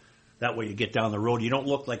tires. That way you get down the road. You don't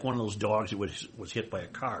look like one of those dogs that was hit by a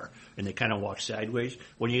car and they kind of walk sideways.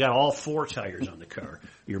 When you got all 4 tires on the car,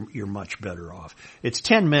 you're much better off. It's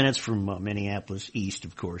 10 minutes from Minneapolis east,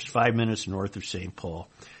 of course, 5 minutes north of St. Paul.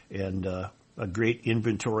 And a great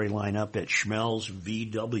inventory lineup at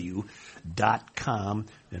schmelzvw.com.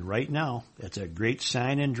 And right now, that's a great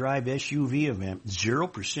sign and drive SUV event.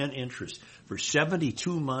 0% interest for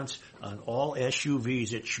 72 months on all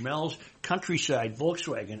SUVs at Schmelz, Countryside,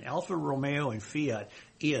 Volkswagen, Alfa Romeo, and Fiat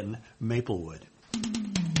in Maplewood.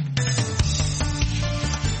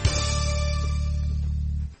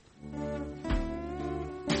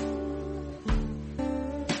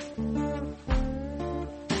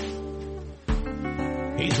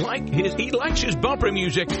 He likes his bumper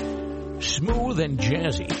music smooth and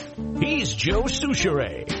jazzy. He's Joe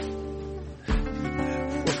Souchere.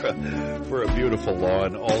 For a beautiful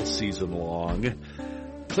lawn all season long,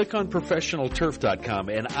 click on ProfessionalTurf.com.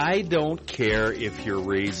 And I don't care if you're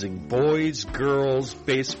raising boys, girls,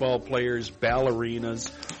 baseball players,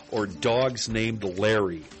 ballerinas, or dogs named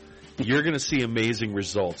Larry. You're going to see amazing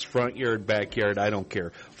results. Front yard, backyard, I don't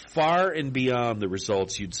care. Far and beyond the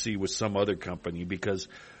results you'd see with some other company, because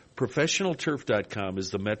ProfessionalTurf.com is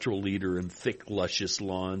the metro leader in thick, luscious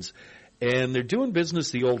lawns, and they're doing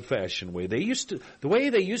business the old-fashioned way. The way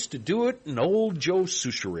they used to do it in old Joe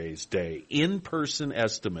Souchere's day. In-person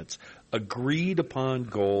estimates, agreed-upon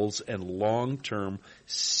goals, and long-term,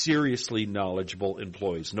 seriously knowledgeable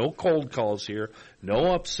employees. No cold calls here,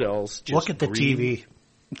 no upsells. Just look at the TV.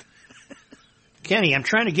 Kenny, I'm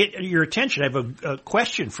trying to get your attention. I have a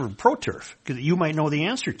question for ProTurf that you might know the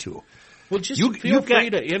answer to. Well, just feel free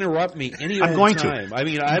to interrupt me any time. I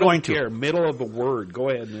mean, I don't care. Middle of a word. Go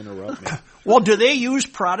ahead and interrupt me. Well, do they use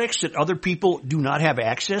products that other people do not have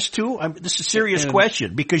access to? This is a serious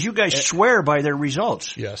question because you guys swear by their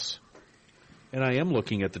results. Yes. And I am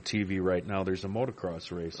looking at the TV right now. There's a motocross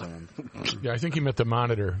race on. Yeah, I think he meant the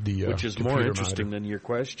monitor. Which is more interesting than your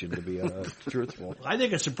question, to be truthful. I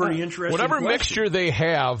think it's a pretty interesting Whatever question. mixture they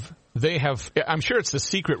have, I'm sure it's the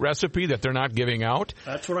secret recipe that they're not giving out.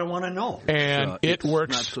 That's what I want to know. And it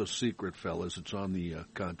works. It's not so secret, fellas. It's on the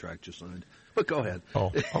contract you signed. But go ahead.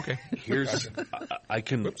 Oh, okay. I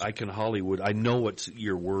can Hollywood. I know what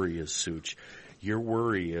your worry is, Such. Your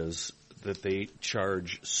worry is that they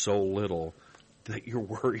charge so little that you're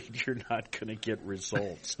worried you're not going to get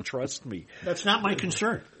results. Trust me. That's not my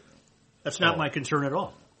concern. That's not my concern at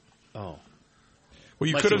all. Oh. Well,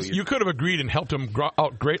 you could have agreed and helped him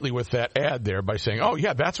out greatly with that ad there by saying, "Oh,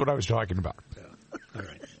 yeah, that's what I was talking about." Yeah. All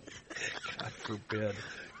right. God forbid.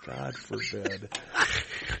 God forbid.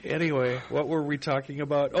 Anyway, what were we talking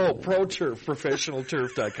about? Oh, ProTurf,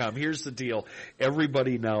 ProfessionalTurf.com. Here's the deal.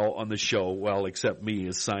 Everybody now on the show, well, except me,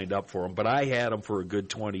 is signed up for them. But I had them for a good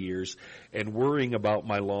 20 years, and worrying about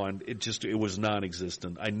my lawn, it was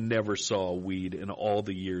non-existent. I never saw a weed in all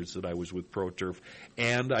the years that I was with ProTurf.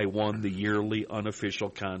 And I won the yearly unofficial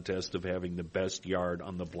contest of having the best yard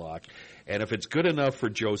on the block. And if it's good enough for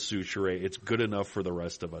Joe Souchere, it's good enough for the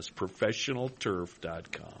rest of us.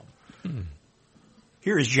 ProfessionalTurf.com.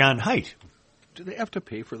 Here is John Haidt. Do they have to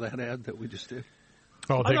pay for that ad that we just did?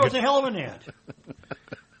 Oh, that was a hell of an ad.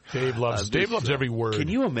 Dave loves every word. Can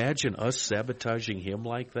you imagine us sabotaging him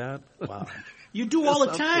like that? Wow. You do all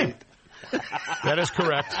the time. That is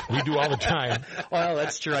correct. We do all the time. Well,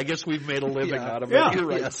 that's true. I guess we've made a living out of it. Yeah. You're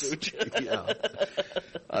right, Yes. Such. Yeah.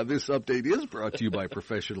 This update is brought to you by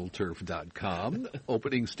ProfessionalTurf.com.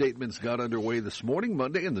 Opening statements got underway this morning,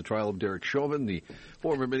 Monday, in the trial of Derek Chauvin, the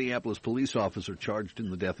former Minneapolis police officer charged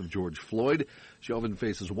in the death of George Floyd. Chauvin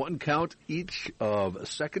faces 1 count each of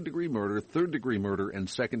second-degree murder, third-degree murder, and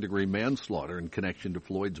second-degree manslaughter in connection to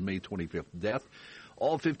Floyd's May 25th death.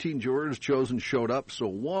 All 15 jurors chosen showed up, so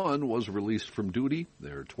 1 was released from duty.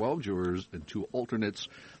 There are 12 jurors and 2 alternates.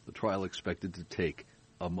 The trial expected to take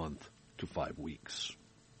a month to 5 weeks.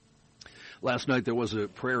 Last night there was a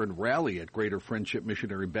prayer and rally at Greater Friendship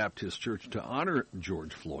Missionary Baptist Church to honor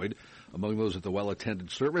George Floyd. Among those at the well-attended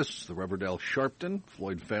service, the Reverend Al Sharpton,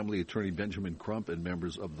 Floyd family attorney Benjamin Crump, and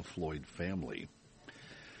members of the Floyd family.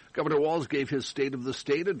 Governor Walz gave his State of the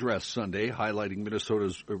State address Sunday, highlighting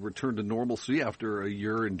Minnesota's return to normalcy after a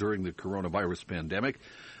year enduring the coronavirus pandemic.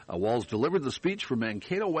 Walz delivered the speech from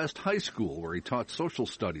Mankato West High School, where he taught social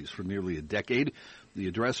studies for nearly a decade. The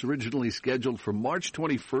address originally scheduled for March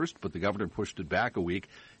 21st, but the governor pushed it back a week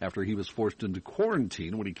after he was forced into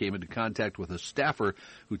quarantine when he came into contact with a staffer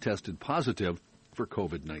who tested positive for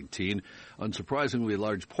COVID-19. Unsurprisingly, a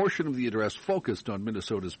large portion of the address focused on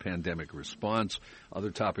Minnesota's pandemic response.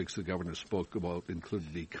 Other topics the governor spoke about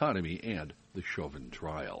included the economy and the Chauvin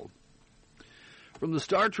trial. From the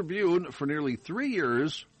Star-Tribune, for nearly 3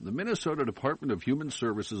 years, the Minnesota Department of Human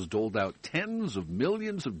Services doled out tens of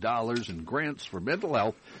millions of dollars in grants for mental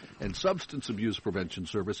health and substance abuse prevention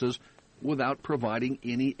services without providing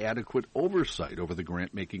any adequate oversight over the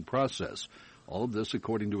grant-making process. All of this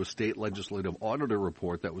according to a state legislative auditor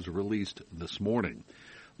report that was released this morning.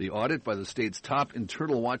 The audit by the state's top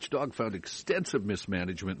internal watchdog found extensive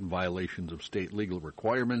mismanagement and violations of state legal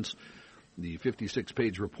requirements. The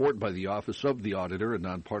 56-page report by the Office of the Auditor, a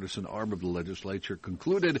nonpartisan arm of the legislature,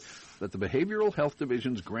 concluded that the Behavioral Health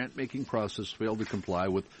Division's grant-making process failed to comply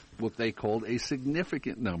with what they called a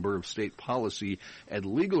significant number of state policy and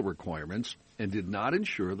legal requirements and did not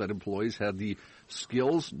ensure that employees had the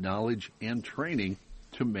skills, knowledge, and training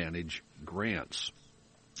to manage grants.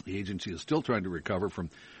 The agency is still trying to recover from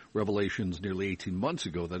revelations nearly 18 months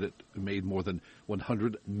ago that it made more than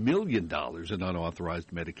 $100 million in unauthorized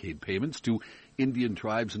Medicaid payments to Indian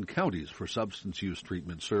tribes and counties for substance use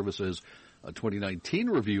treatment services. A 2019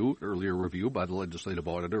 earlier review by the legislative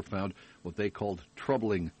auditor found what they called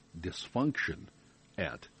troubling dysfunction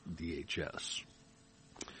at DHS.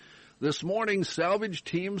 This morning, salvage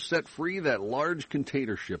teams set free that large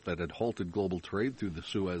container ship that had halted global trade through the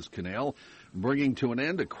Suez Canal, bringing to an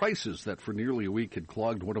end a crisis that for nearly a week had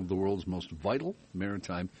clogged one of the world's most vital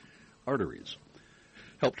maritime arteries.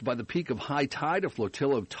 Helped by the peak of high tide, a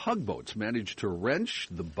flotilla of tugboats managed to wrench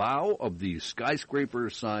the bow of the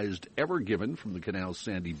skyscraper-sized Ever Given from the canal's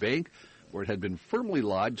sandy bank, where it had been firmly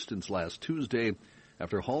lodged since last Tuesday.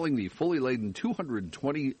 After hauling the fully laden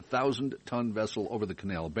 220,000-ton vessel over the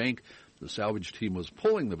canal bank, the salvage team was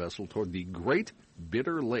pulling the vessel toward the Great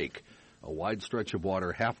Bitter Lake, a wide stretch of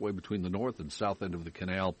water halfway between the north and south end of the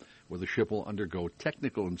canal, where the ship will undergo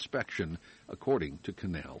technical inspection, according to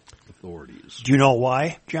canal authorities. Do you know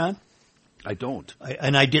why, John? I don't.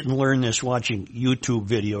 I didn't learn this watching YouTube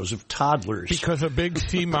videos of toddlers. Because a big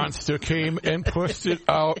sea monster came and pushed it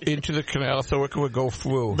out into the canal so it could go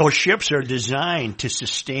through. Those ships are designed to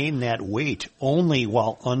sustain that weight only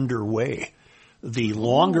while underway. The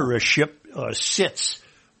longer a ship sits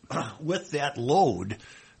with that load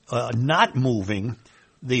not moving,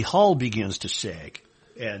 the hull begins to sag.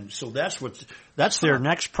 And so that's their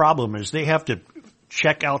next problem, is they have to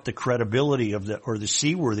check out the credibility of the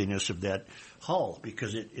seaworthiness of that hull,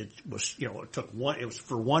 because it was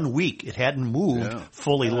for 1 week it hadn't moved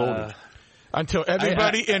fully loaded. Until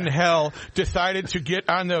everybody in hell decided to get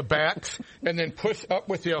on their backs and then push up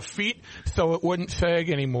with their feet so it wouldn't sag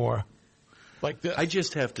anymore. Like this. I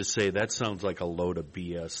just have to say, that sounds like a load of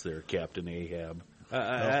BS there, Captain Ahab.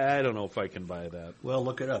 I don't know if I can buy that. Well,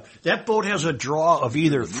 look it up. That boat has a draw of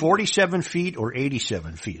either 47 feet or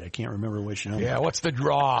 87 feet. I can't remember which number. Yeah, what's the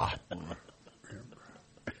draw?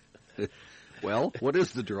 Well, what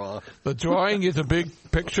is the draw? The drawing is a big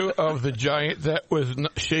picture of the giant that was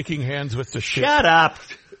shaking hands with the ship. Shut up.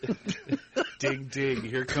 Ding, ding.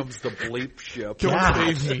 Here comes the bleep ship. Don't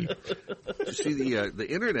save me. You see, the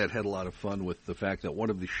internet had a lot of fun with the fact that one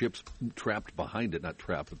of the ships trapped behind it, not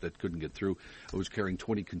trapped, but that couldn't get through, it was carrying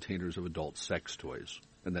 20 containers of adult sex toys,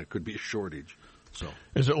 and that could be a shortage. So,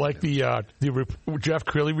 is it like the Jeff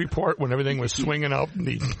Crilley report when everything was swinging up?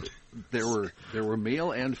 There were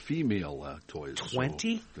male and female toys.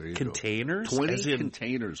 20 containers? 20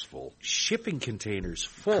 containers full. Shipping containers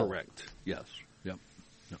full? Correct. Yes. Yep.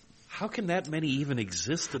 How can that many even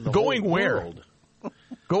exist in the Going whole where? world?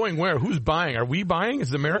 Going where? Who's buying? Are we buying?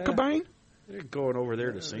 Is America buying? They're going over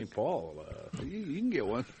there to St. Paul. You can get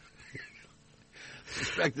one.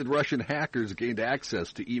 Suspected Russian hackers gained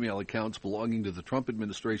access to email accounts belonging to the Trump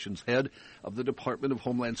administration's head of the Department of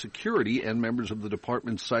Homeland Security and members of the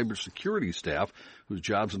department's cybersecurity staff, whose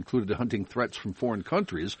jobs included hunting threats from foreign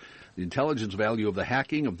countries. The intelligence value of the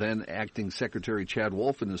hacking of then Acting Secretary Chad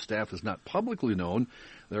Wolf and his staff is not publicly known.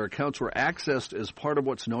 Their accounts were accessed as part of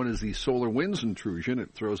what's known as the SolarWinds intrusion.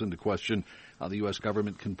 It throws into question how the U.S.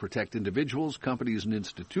 government can protect individuals, companies, and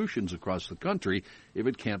institutions across the country if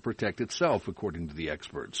it can't protect itself, according to the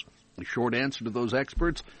experts. The short answer to those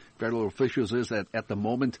experts, federal officials, is that at the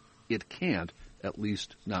moment it can't, at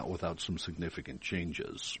least not without some significant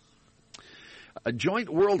changes. A joint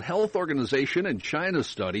World Health Organization and China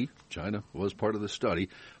study, China was part of the study,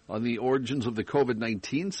 on the origins of the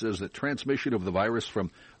COVID-19 says that transmission of the virus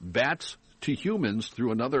from bats to humans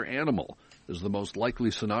through another animal is the most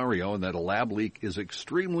likely scenario, and that a lab leak is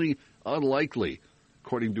extremely unlikely,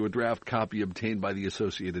 according to a draft copy obtained by the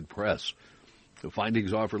Associated Press. The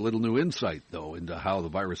findings offer little new insight, though, into how the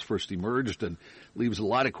virus first emerged and leaves a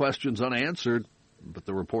lot of questions unanswered. But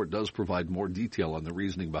the report does provide more detail on the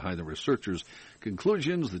reasoning behind the researchers'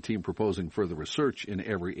 conclusions, the team proposing further research in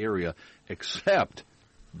every area except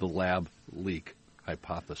the lab leak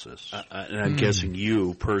hypothesis. And I'm guessing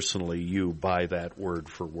you, personally, you buy that word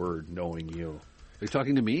for word, knowing you. Are you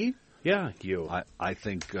talking to me? Yeah, you. I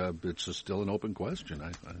think it's still an open question.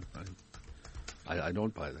 I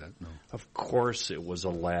don't buy that, no. Of course it was a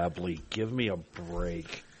lab leak. Give me a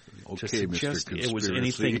break. Okay, Mr. Conspiracy. It was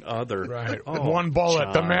anything other. Right. Oh, one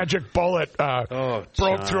bullet, John. the magic bullet,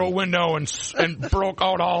 broke through a window and broke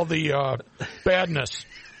out all the badness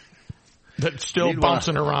that's still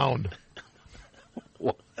bouncing around.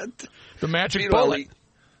 What? The magic bullet.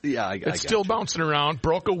 Yeah, it's still bouncing around,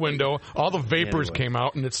 broke a window, all the vapors came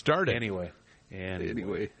out, and it started. Anyway.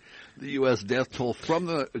 The U.S. death toll from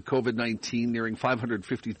the COVID-19 nearing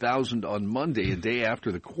 550,000 on Monday, a day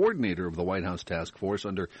after the coordinator of the White House task force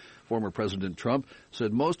under former President Trump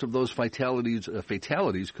said most of those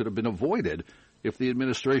fatalities could have been avoided if the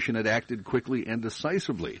administration had acted quickly and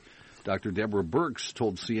decisively. Dr. Deborah Birx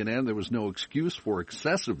told CNN there was no excuse for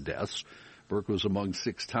excessive deaths. Birx was among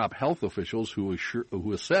 6 top health officials who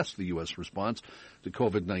assessed the U.S. response to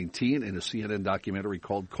COVID-19 in a CNN documentary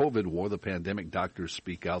called COVID War, the Pandemic Doctors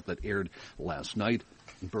Speak Out, that aired last night.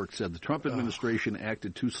 Birx said the Trump administration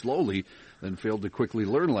acted too slowly, then failed to quickly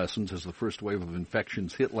learn lessons as the first wave of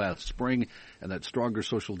infections hit last spring, and that stronger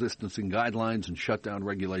social distancing guidelines and shutdown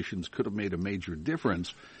regulations could have made a major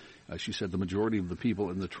difference. She said the majority of the people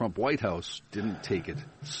in the Trump White House didn't take it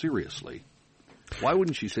seriously. Why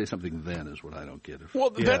wouldn't she say something then is what I don't get. Well,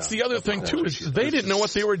 that's the other thing, too, is they didn't know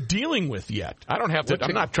what they were dealing with yet. I'm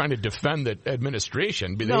not trying to defend the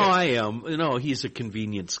administration. No, I am. No, he's a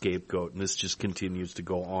convenient scapegoat, and this just continues to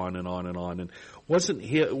go on and on and on. And wasn't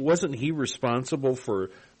he responsible for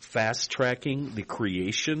fast-tracking the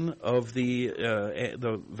creation of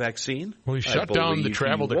the vaccine? Well, he shut down the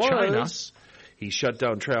travel to China. He shut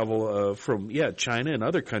down travel from China and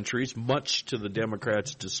other countries, much to the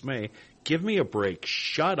Democrats' dismay. Give me a break.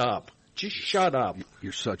 Shut up. Just shut up.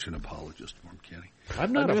 You're such an apologist for him, Kenny.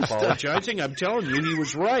 I'm not apologizing. I'm telling you he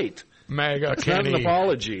was right. MAGA It's Kenny. not an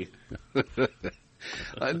apology.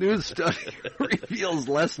 A new study reveals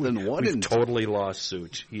less than one in totally lost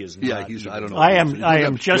Such. He is not. I don't know. I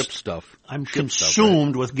am just stuff. I'm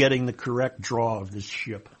consumed with getting the correct draw of this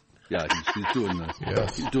ship. Yeah, he's doing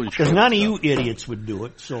that. He's doing because none of you idiots would do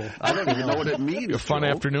it. So I don't even know what it means. A fun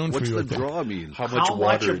afternoon for you. What's the draw mean? How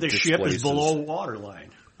much of the ship is below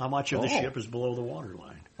waterline? How much of the ship is below the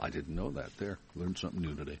waterline? I didn't know that. There, learned something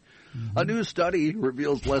new today. Mm-hmm. A new study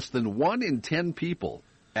reveals less than 1 in 10 people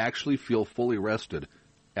actually feel fully rested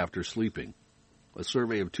after sleeping. A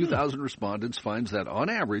survey of 2,000 respondents finds that, on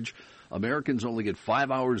average, Americans only get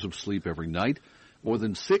 5 hours of sleep every night. More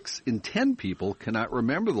than 6 in 10 people cannot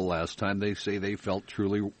remember the last time they say they felt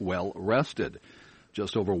truly well rested.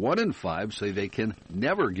 Just over 1 in 5 say they can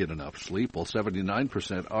never get enough sleep, while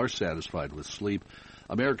 79% are satisfied with sleep.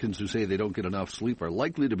 Americans who say they don't get enough sleep are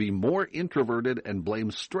likely to be more introverted and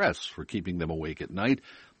blame stress for keeping them awake at night.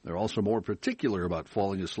 They're also more particular about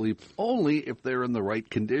falling asleep only if they're in the right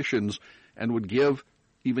conditions, and would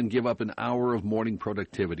even give up an hour of morning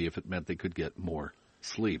productivity if it meant they could get more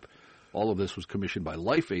sleep. All of this was commissioned by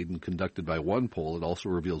LifeAid and conducted by one poll. It also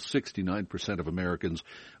reveals 69% of Americans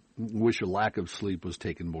wish a lack of sleep was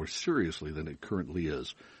taken more seriously than it currently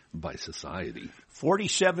is by society.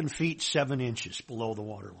 47 feet 7 inches below the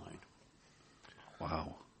waterline.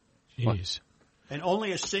 Wow. Jeez. And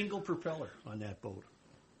only a single propeller on that boat.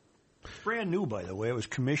 Brand new, by the way. It was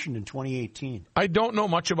commissioned in 2018. I don't know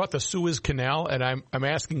much about the Suez Canal, and I'm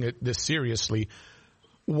asking this seriously.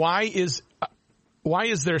 Why is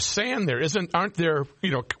there sand there? Aren't there,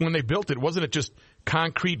 when they built it, wasn't it just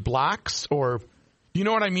concrete blocks? Or, you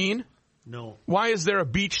know what I mean? No. Why is there a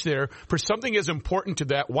beach there? For something as important to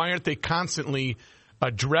that, why aren't they constantly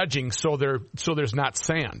dredging so there's not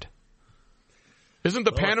sand? Isn't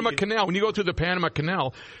the Panama Canal, when you go through the Panama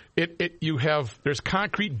Canal, there's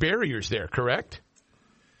concrete barriers there, correct?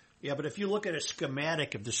 Yeah, but if you look at a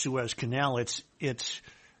schematic of the Suez Canal, it's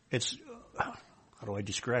how do I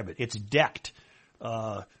describe it? It's decked.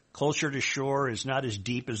 Closer to shore is not as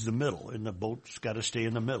deep as the middle, and the boat's got to stay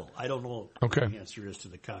in the middle. I don't know what the answer is to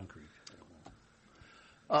the concrete.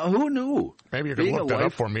 Who knew? Maybe you could look that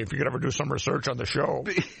up for me if you could ever do some research on the show.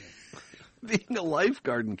 Being a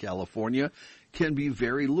lifeguard in California can be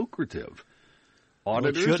very lucrative.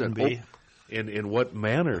 Auditors well, it shouldn't be. In what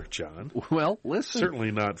manner, John? Well, listen.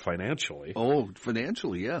 Certainly not financially. Oh,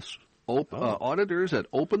 financially, yes. Auditors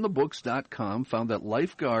at openthebooks.com found that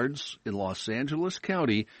lifeguards in Los Angeles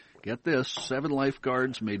County, get this, 7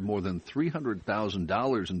 lifeguards made more than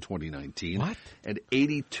 $300,000 in 2019. What? And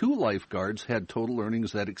 82 lifeguards had total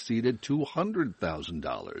earnings that exceeded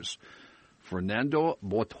 $200,000. Fernando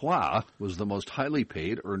Botois was the most highly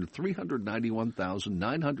paid, earned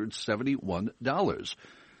 $391,971.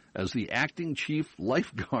 As the acting chief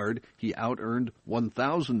lifeguard, he out-earned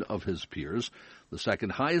 1,000 of his peers. The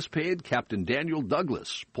second highest paid, Captain Daniel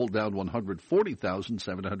Douglas, pulled down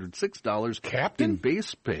 $140,706 in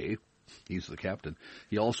base pay. He's the captain.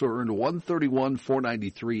 He also earned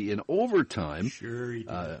 $131,493 in overtime. Sure he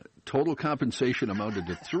did. Total compensation amounted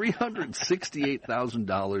to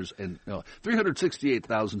 $368,000 and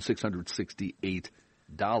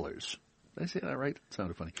 $368,668. Did I say that right? It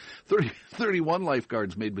sounded funny. 31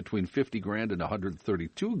 lifeguards made between $50,000 and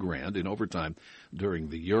 $132,000 in overtime during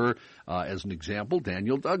the year. As an example,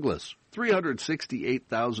 Daniel Douglas,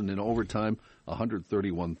 $368,000 in overtime,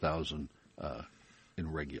 $131,000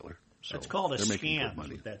 in regular. So that's called a scam.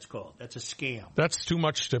 Money. That's called. That's a scam. That's too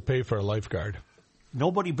much to pay for a lifeguard.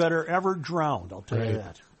 Nobody better ever drowned, I'll tell you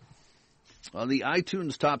that. On the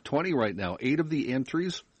iTunes Top 20 right now, 8 of the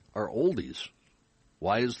entries are oldies.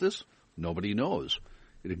 Why is this? Nobody knows.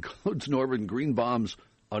 It includes Norman Greenbaum's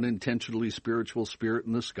Unintentionally Spiritual Spirit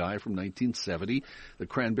in the Sky from 1970, The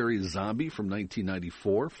Cranberries' Zombie from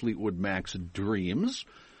 1994, Fleetwood Mac's Dreams.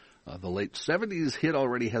 The late 70s hit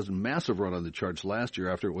already has a massive run on the charts last year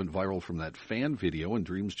after it went viral from that fan video, and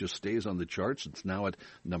Dreams just stays on the charts. It's now at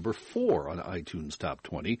number 4 on iTunes Top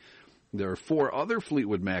 20. There are 4 other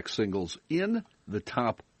Fleetwood Mac singles in the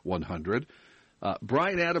top 100.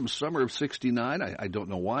 Bryan Adams' Summer of 69, I don't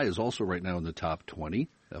know why, is also right now in the top 20.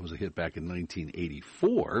 That was a hit back in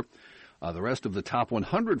 1984. The rest of the top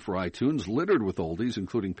 100 for iTunes littered with oldies,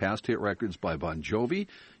 including past hit records by Bon Jovi,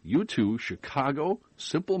 U2, Chicago,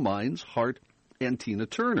 Simple Minds, Heart, and Tina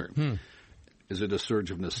Turner. Is it a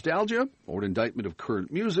surge of nostalgia, or an indictment of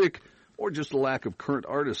current music, or just a lack of current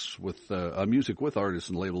artists with music with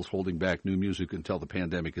artists and labels holding back new music until the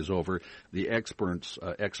pandemic is over? The experts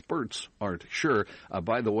aren't sure.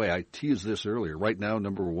 By the way, I teased this earlier. Right now,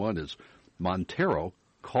 number 1 is Montero,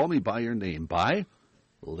 Call Me By Your Name by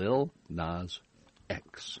Lil Nas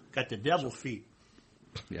X. Got the devil feet.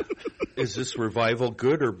 Yeah. Is this revival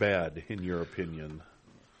good or bad, in your opinion?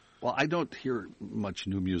 Well, I don't hear much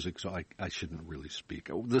new music, so I shouldn't really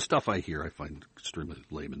speak. The stuff I hear I find extremely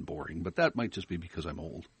lame and boring, but that might just be because I'm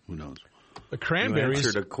old. Who knows? The Cranberries... You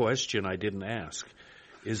answered a question I didn't ask.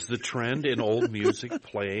 Is the trend in old music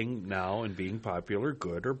playing now and being popular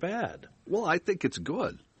good or bad? Well, I think it's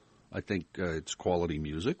good. I think it's quality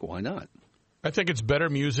music. Why not? I think it's better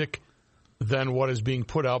music than what is being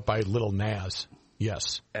put out by Lil Nas.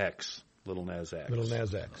 Yes. Little Nas X. Little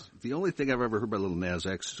Nas X. The only thing I've ever heard by Little Nas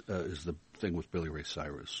X is the thing with Billy Ray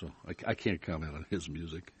Cyrus, so I can't comment on his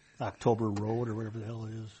music. October Road or whatever the hell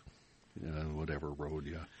it is. Whatever road,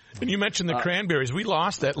 yeah. And you mentioned the Cranberries. We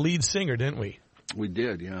lost that lead singer, didn't we? We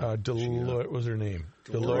did, yeah. What was her name?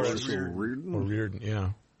 Dolores O'Riordan. O'Riordan,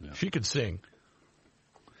 yeah. She could sing.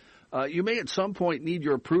 You may at some point need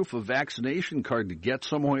your proof of vaccination card to get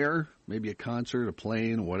somewhere, maybe a concert, a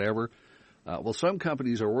plane, whatever. Well, some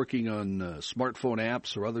companies are working on smartphone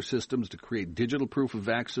apps or other systems to create digital proof of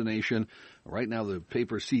vaccination. Right now, the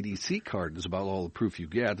paper CDC card is about all the proof you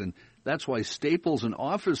get, and that's why Staples and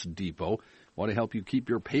Office Depot want to help you keep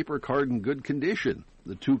your paper card in good condition.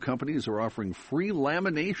 The two companies are offering free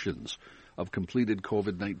laminations of completed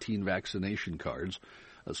COVID-19 vaccination cards.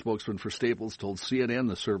 A spokesman for Staples told CNN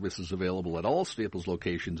the service is available at all Staples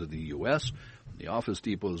locations in the U.S. The Office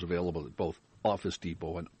Depot is available at both Office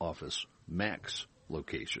Depot and Office Max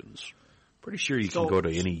locations. Pretty sure you can go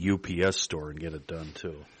to any UPS store and get it done,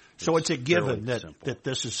 too. So it's a given that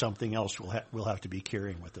this is something else we'll have to be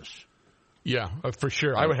carrying with us. Yeah, for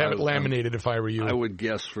sure. I would have it laminated if I were you. I would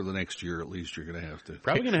guess for the next year at least you're going to have to.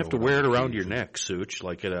 Probably going to have to wear it around your neck, Such,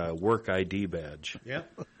 like a work ID badge.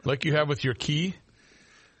 Yep. Like you have with your key?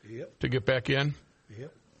 Yep. To get back in?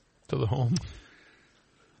 Yep. To the home?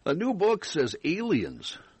 A new book says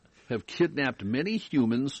aliens have kidnapped many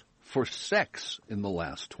humans for sex in the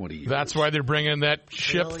last 20 years. That's why they're bringing that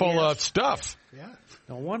ship full of stuff. Yeah.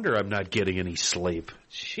 No wonder I'm not getting any sleep.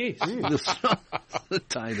 Jeez.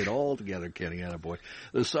 Tying it all together, Kenny, attaboy.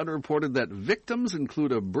 The Sun reported that victims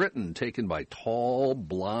include a Briton taken by tall,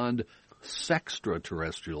 blonde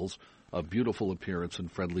sextraterrestrials of beautiful appearance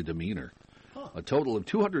and friendly demeanor. A total of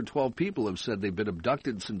 212 people have said they've been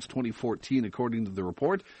abducted since 2014, according to the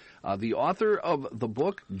report. The author of the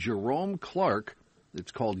book, Jerome Clark,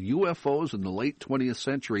 it's called UFOs in the Late 20th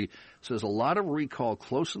Century, says a lot of recall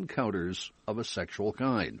close encounters of a sexual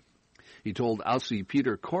kind. He told Aussie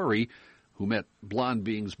Peter Corey, who met blonde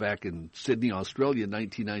beings back in Sydney, Australia in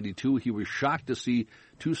 1992, he was shocked to see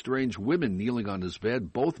two strange women kneeling on his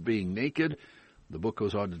bed, both being naked. The book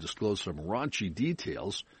goes on to disclose some raunchy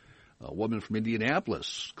details. A woman from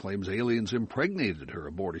Indianapolis claims aliens impregnated her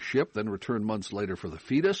aboard a ship, then returned months later for the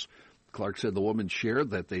fetus. Clark said the woman shared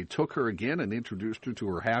that they took her again and introduced her to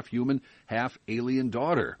her half-human, half-alien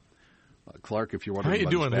daughter. Clark, if you're wondering how you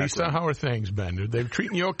doing, Lisa? How are things, Ben? Are they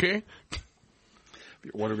treating you okay? If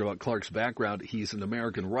you're wondering about Clark's background, he's an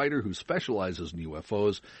American writer who specializes in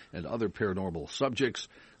UFOs and other paranormal subjects.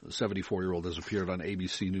 The 74-year-old has appeared on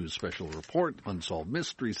ABC News Special Report, Unsolved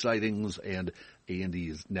Mystery Sightings, and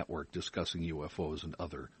A&E's network discussing UFOs and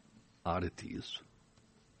other oddities.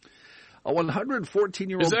 A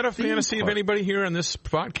 114-year-old... Is that a fantasy of anybody here on this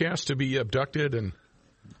podcast to be abducted and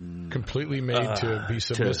completely made to be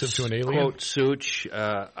submissive to an alien? Quote Such,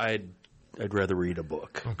 I'd rather read a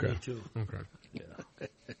book. Okay. Me too. Okay. Yeah.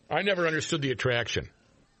 I never understood the attraction.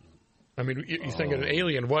 I mean, you think of an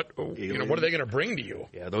alien, what are they going to bring to you?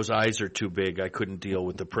 Yeah, those eyes are too big. I couldn't deal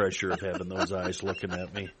with the pressure of having those eyes looking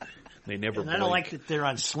at me. They never And I don't like that they're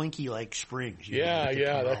on slinky-like springs. Yeah,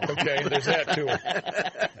 okay, there's that too.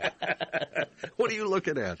 What are you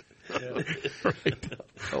looking at? Right.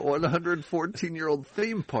 A 114-year-old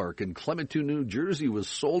theme park in Clementon, New Jersey was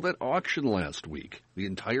sold at auction last week. The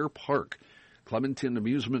entire park. Clementon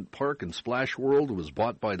Amusement Park and Splash World was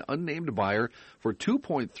bought by an unnamed buyer for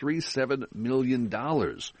 $2.37 million.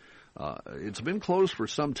 It's been closed for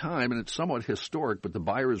some time, and it's somewhat historic, but the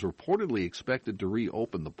buyer is reportedly expected to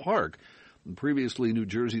reopen the park. And previously,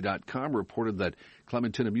 NewJersey.com reported that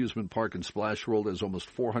Clementon Amusement Park and Splash World has almost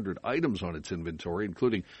 400 items on its inventory,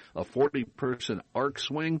 including a 40-person arc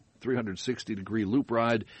swing, 360-degree loop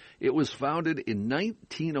ride. It was founded in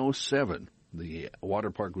 1907. The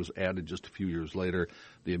water park was added just a few years later.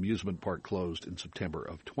 The amusement park closed in September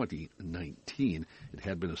of 2019. It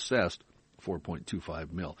had been assessed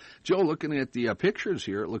 $4.25 million. Joe, looking at the pictures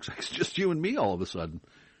here, it looks like it's just you and me all of a sudden.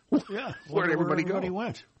 Yeah. Where'd everybody go?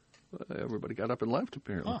 Went. Everybody got up and left,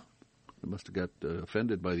 apparently. Huh. They must have got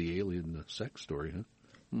offended by the alien sex story,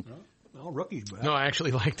 huh? Well, Rookie's back. No, I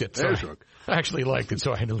actually liked it. There's Rook. I actually liked it,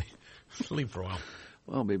 so I had to leave for a while.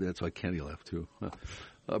 Well, maybe that's why Kenny left, too.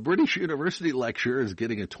 A British university lecturer is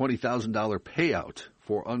getting a $20,000 payout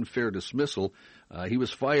for unfair dismissal. He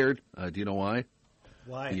was fired. Do you know why?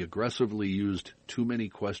 Why? He aggressively used too many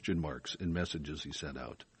question marks in messages he sent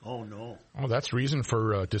out. Oh, no. Oh, that's reason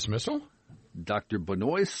for dismissal? Dr.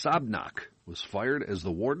 Benoit Sabnak was fired as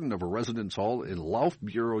the warden of a residence hall in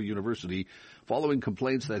Loughborough University following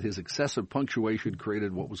complaints that his excessive punctuation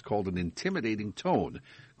created what was called an intimidating tone,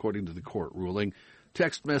 according to the court ruling.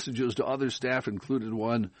 Text messages to other staff included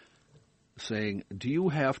one saying, "Do you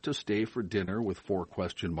have to stay for dinner?" with 4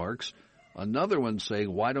 question marks. Another one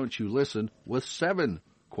saying, "Why don't you listen?" with 7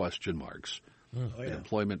 question marks. The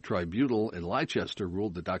Employment Tribunal in Leicester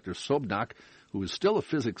ruled that Dr. Sobnak, who is still a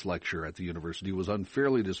physics lecturer at the university, was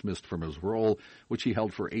unfairly dismissed from his role, which he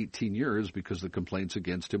held for 18 years because the complaints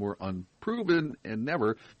against him were unproven and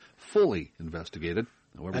never fully investigated.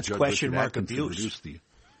 However, That's Judge question Richard mark Atkinson abuse.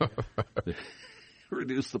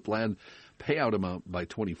 reduced the planned payout amount by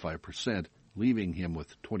 25%, leaving him with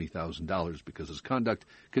 $20,000 because his conduct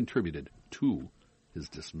contributed to his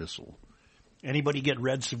dismissal. Anybody get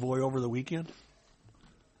Red Savoy over the weekend?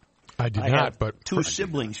 I did I not, have but 2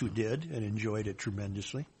 siblings who did and enjoyed it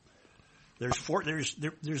tremendously.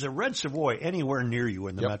 There's a Red Savoy anywhere near you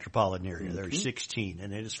in the metropolitan area. There's 16,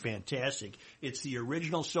 and it is fantastic. It's the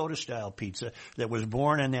original soda-style pizza that was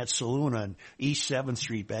born in that saloon on East 7th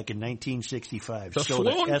Street back in 1965. The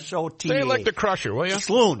Soda, Sloan? S-O-T-A. Say it like the Crusher, will you?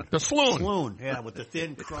 Sloan. The Sloan. Sloan, yeah, with the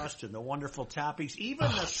thin crust and the wonderful toppings. Even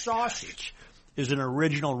the sausage is an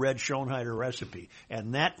original Red Schoenheider recipe,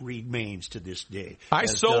 and that remains to this day. I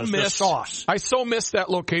so miss the sauce. I so miss that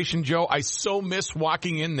location, Joe. I so miss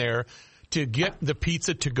walking in there to get the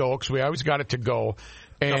pizza to go, because we always got it to go.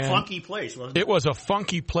 And It's a funky place, wasn't it? it was a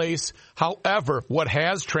funky place. However, what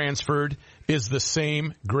has transferred is the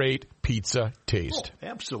same great pizza taste. Oh,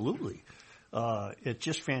 absolutely. It's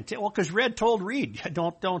just fantastic. Well, because Red told Reed,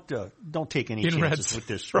 don't take any In chances Red's, with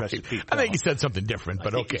this right. recipe. I think he said something different,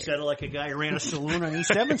 but I think okay. he said it like a guy who ran a saloon on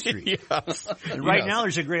East 7th Street. Yes. And right Yes. now,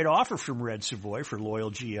 there's a great offer from Red Savoy for loyal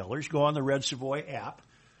GLers. Go on the Red Savoy app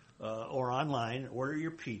or online, order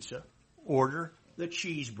your pizza, order the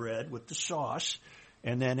cheese bread with the sauce,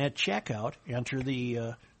 and then at checkout, enter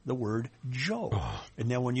the word Joe. And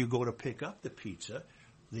then when you go to pick up the pizza,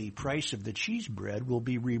 the price of the cheese bread will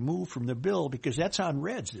be removed from the bill because that's on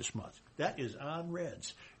Reds this month. That is on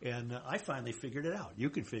Reds. And I finally figured it out. You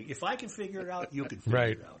can if I can figure it out, you can figure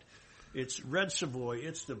it out. It's Red Savoy.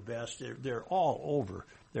 It's the best. They're all over.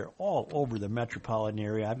 They're all over the metropolitan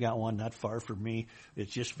area. I've got one not far from me.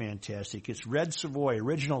 It's just fantastic. It's Red Savoy,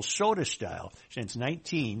 original soda style since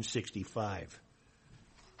 1965.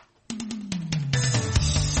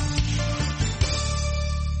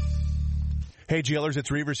 Hey, GLers, it's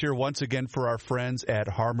Reavers here once again for our friends at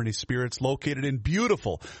Harmony Spirits, located in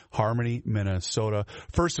beautiful Harmony, Minnesota.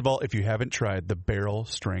 First of all, if you haven't tried the barrel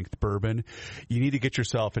strength bourbon, you need to get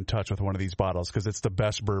yourself in touch with one of these bottles because it's the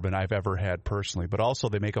best bourbon I've ever had personally. But also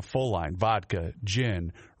they make a full line, vodka,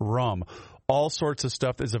 gin, rum. All sorts of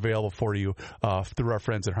stuff is available for you through our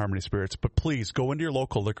friends at Harmony Spirits. But please go into your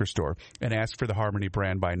local liquor store and ask for the Harmony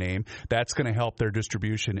brand by name. That's going to help their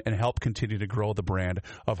distribution and help continue to grow the brand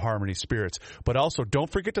of Harmony Spirits. But also,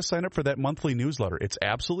 don't forget to sign up for that monthly newsletter. It's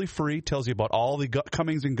absolutely free, tells you about all the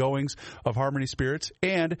comings and goings of Harmony Spirits,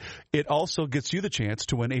 and it also gets you the chance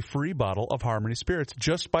to win a free bottle of Harmony Spirits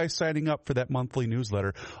just by signing up for that monthly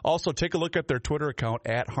newsletter. Also, take a look at their Twitter account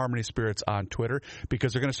at Harmony Spirits on Twitter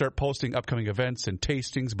because they're going to start posting upcoming events and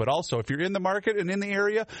tastings. But also, if you're in the market and in the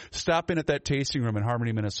area, stop in at that tasting room in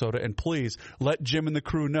Harmony, Minnesota, and please let Jim and the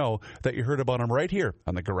crew know that you heard about them right here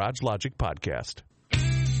on the Garage Logic podcast.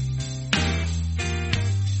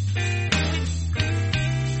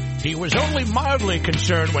 He was only mildly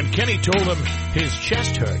concerned when Kenny told him his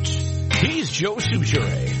chest hurts. He's Joe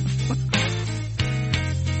Souchere.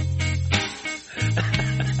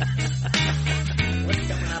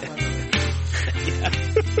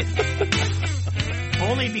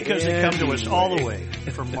 Only because they come to us all the way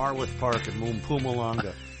from Marloth Park in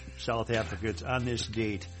Mpumalanga, South Africa. It's on this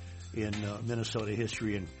date in Minnesota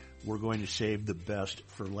history, and we're going to save the best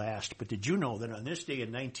for last. But did you know that on this day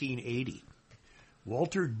in 1980,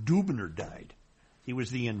 Walter Dubner died? He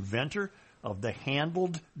was the inventor of the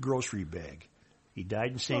handled grocery bag. He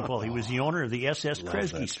died in St. Paul. He was the owner of the SS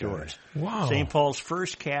Kresge stores. Wow. St. Paul's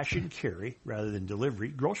first cash and carry, rather than delivery,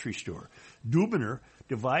 grocery store. Dubner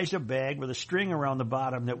devised a bag with a string around the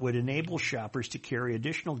bottom that would enable shoppers to carry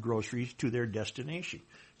additional groceries to their destination.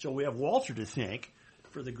 So we have Walter to thank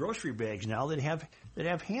for the grocery bags now that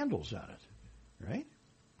have handles on it, right?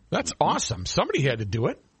 That's awesome. Somebody had to do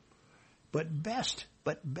it. But best,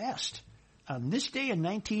 on this day in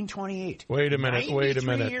 1928. Wait a minute.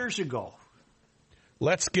 93 years ago.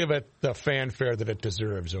 Let's give it the fanfare that it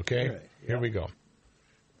deserves, okay? Right, yeah. Here we go.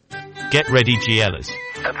 Get ready, GLers.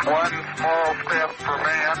 It's one small step for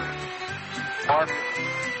man, one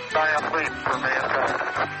giant leap for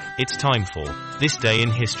mankind. It's time for This Day in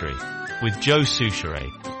History with Joe Souchere.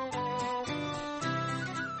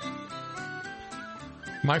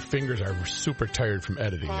 My fingers are super tired from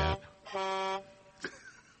editing that.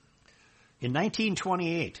 In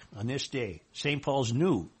 1928, on this day, St. Paul's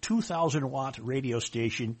new 2,000-watt radio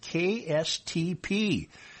station, KSTP,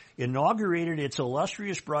 inaugurated its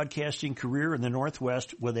illustrious broadcasting career in the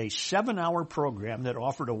Northwest with a 7-hour program that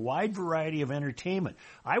offered a wide variety of entertainment.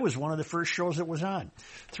 I was one of the first shows that was on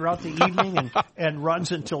throughout the evening and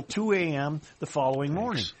runs until 2 a.m. the following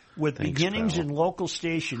morning. With beginnings in local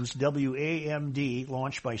stations, WAMD,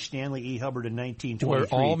 launched by Stanley E. Hubbard in 1923. Where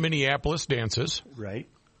all Minneapolis dances. Right.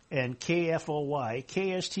 And KFOY,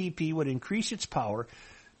 KSTP would increase its power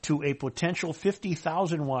to a potential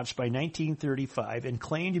 50,000 watts by 1935 and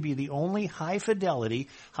claimed to be the only high-fidelity,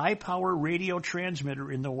 high-power radio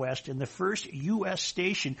transmitter in the West and the first U.S.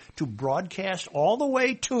 station to broadcast all the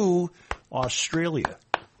way to Australia.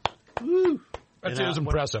 Woo. That is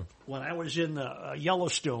impressive. When I was in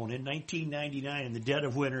Yellowstone in 1999 in the dead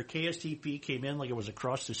of winter, KSTP came in like it was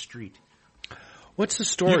across the street. What's the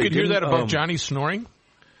story? You could hear that about Johnny snoring?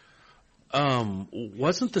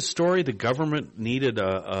 Wasn't the story the government needed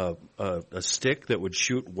a stick that would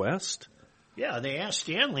shoot west? Yeah, they asked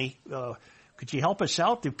Stanley, could you help us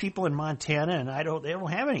out? The people in Montana, and they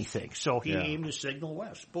don't have anything. So he aimed a signal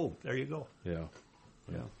west. Boom, there you go. Yeah.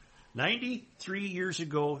 93 years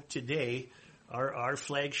ago today, our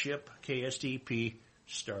flagship KSTP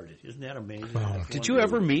started. Isn't that amazing? Wow. Did you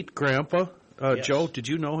ever meet Grandpa? Yes. Joe, did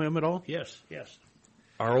you know him at all? Yes.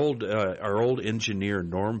 Our old engineer,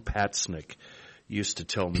 Norm Patznick, used to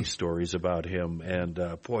tell me stories about him, and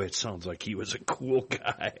boy, it sounds like he was a cool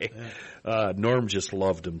guy. Yeah. Norm just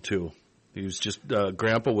loved him, too. He was just,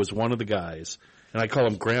 Grandpa was one of the guys. And I call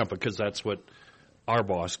him Grandpa because that's what our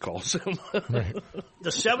boss calls him.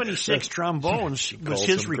 The 76 trombones was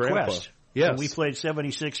his request. Grandpa. Yes. When we played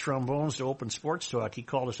 76 trombones to open Sports Talk, he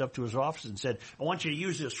called us up to his office and said, I want you to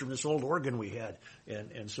use this from this old organ we had.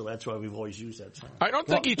 And so that's why we've always used that song. I don't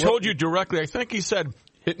think he told you directly. I think he said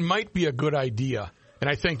it might be a good idea. And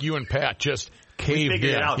I think you and Pat just caved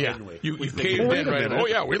figured in. it out, yeah. didn't we? You We caved figured in, right? Oh,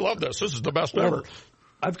 yeah, we love this. This is the best ever.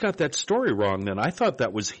 I've got that story wrong then. I thought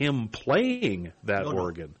that was him playing that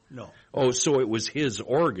organ. No. Oh, so it was his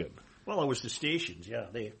organ. Well, it was the stations, yeah.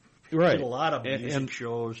 They Right. did a lot of music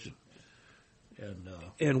shows.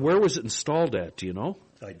 And where was it installed at? Do you know?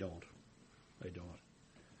 I don't.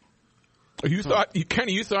 You thought,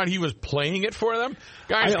 Kenny, you thought he was playing it for them?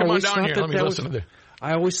 Guys, come on down here. Let me listen to this.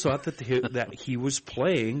 I always thought that he was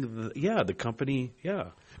playing, the company,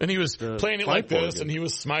 And he was playing it like this, and he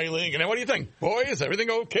was smiling. And what do you think? Boy, is everything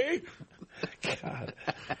okay? God,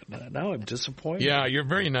 now I'm disappointed. Yeah, you're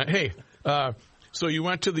very nice. Hey, so you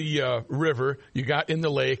went to the river, you got in the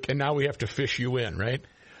lake, and now we have to fish you in, right?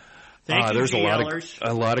 Thank you, there's Ellers.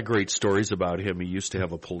 a lot of great stories about him. He used to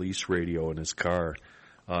have a police radio in his car,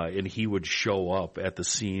 and he would show up at the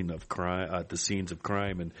scene of crime,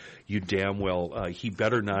 and you damn well he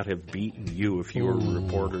better not have beaten you if you were a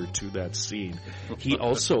reporter to that scene. He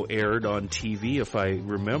also aired on TV, if I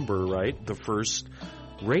remember right, the first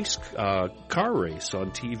car race on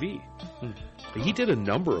TV. He did a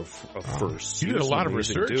number of firsts. You did a lot of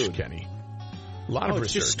amazing research, dude. Kenny. A lot of It's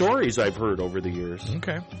research. just stories I've heard over the years.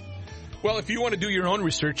 Okay. Well, if you want to do your own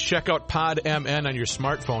research, check out PodMN on your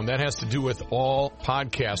smartphone. That has to do with all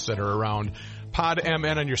podcasts that are around.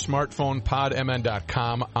 PodMN on your smartphone,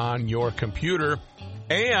 podmn.com on your computer.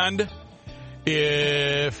 And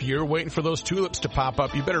if you're waiting for those tulips to pop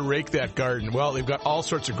up, you better rake that garden. Well, they've got all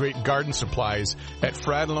sorts of great garden supplies at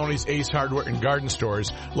Fratelloni's Ace Hardware and Garden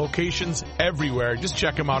Stores. Locations everywhere. Just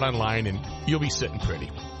check them out online and you'll be sitting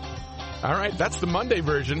pretty. All right, that's the Monday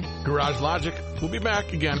version. Garage Logic. We'll be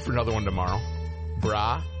back again for another one tomorrow.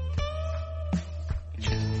 Brah.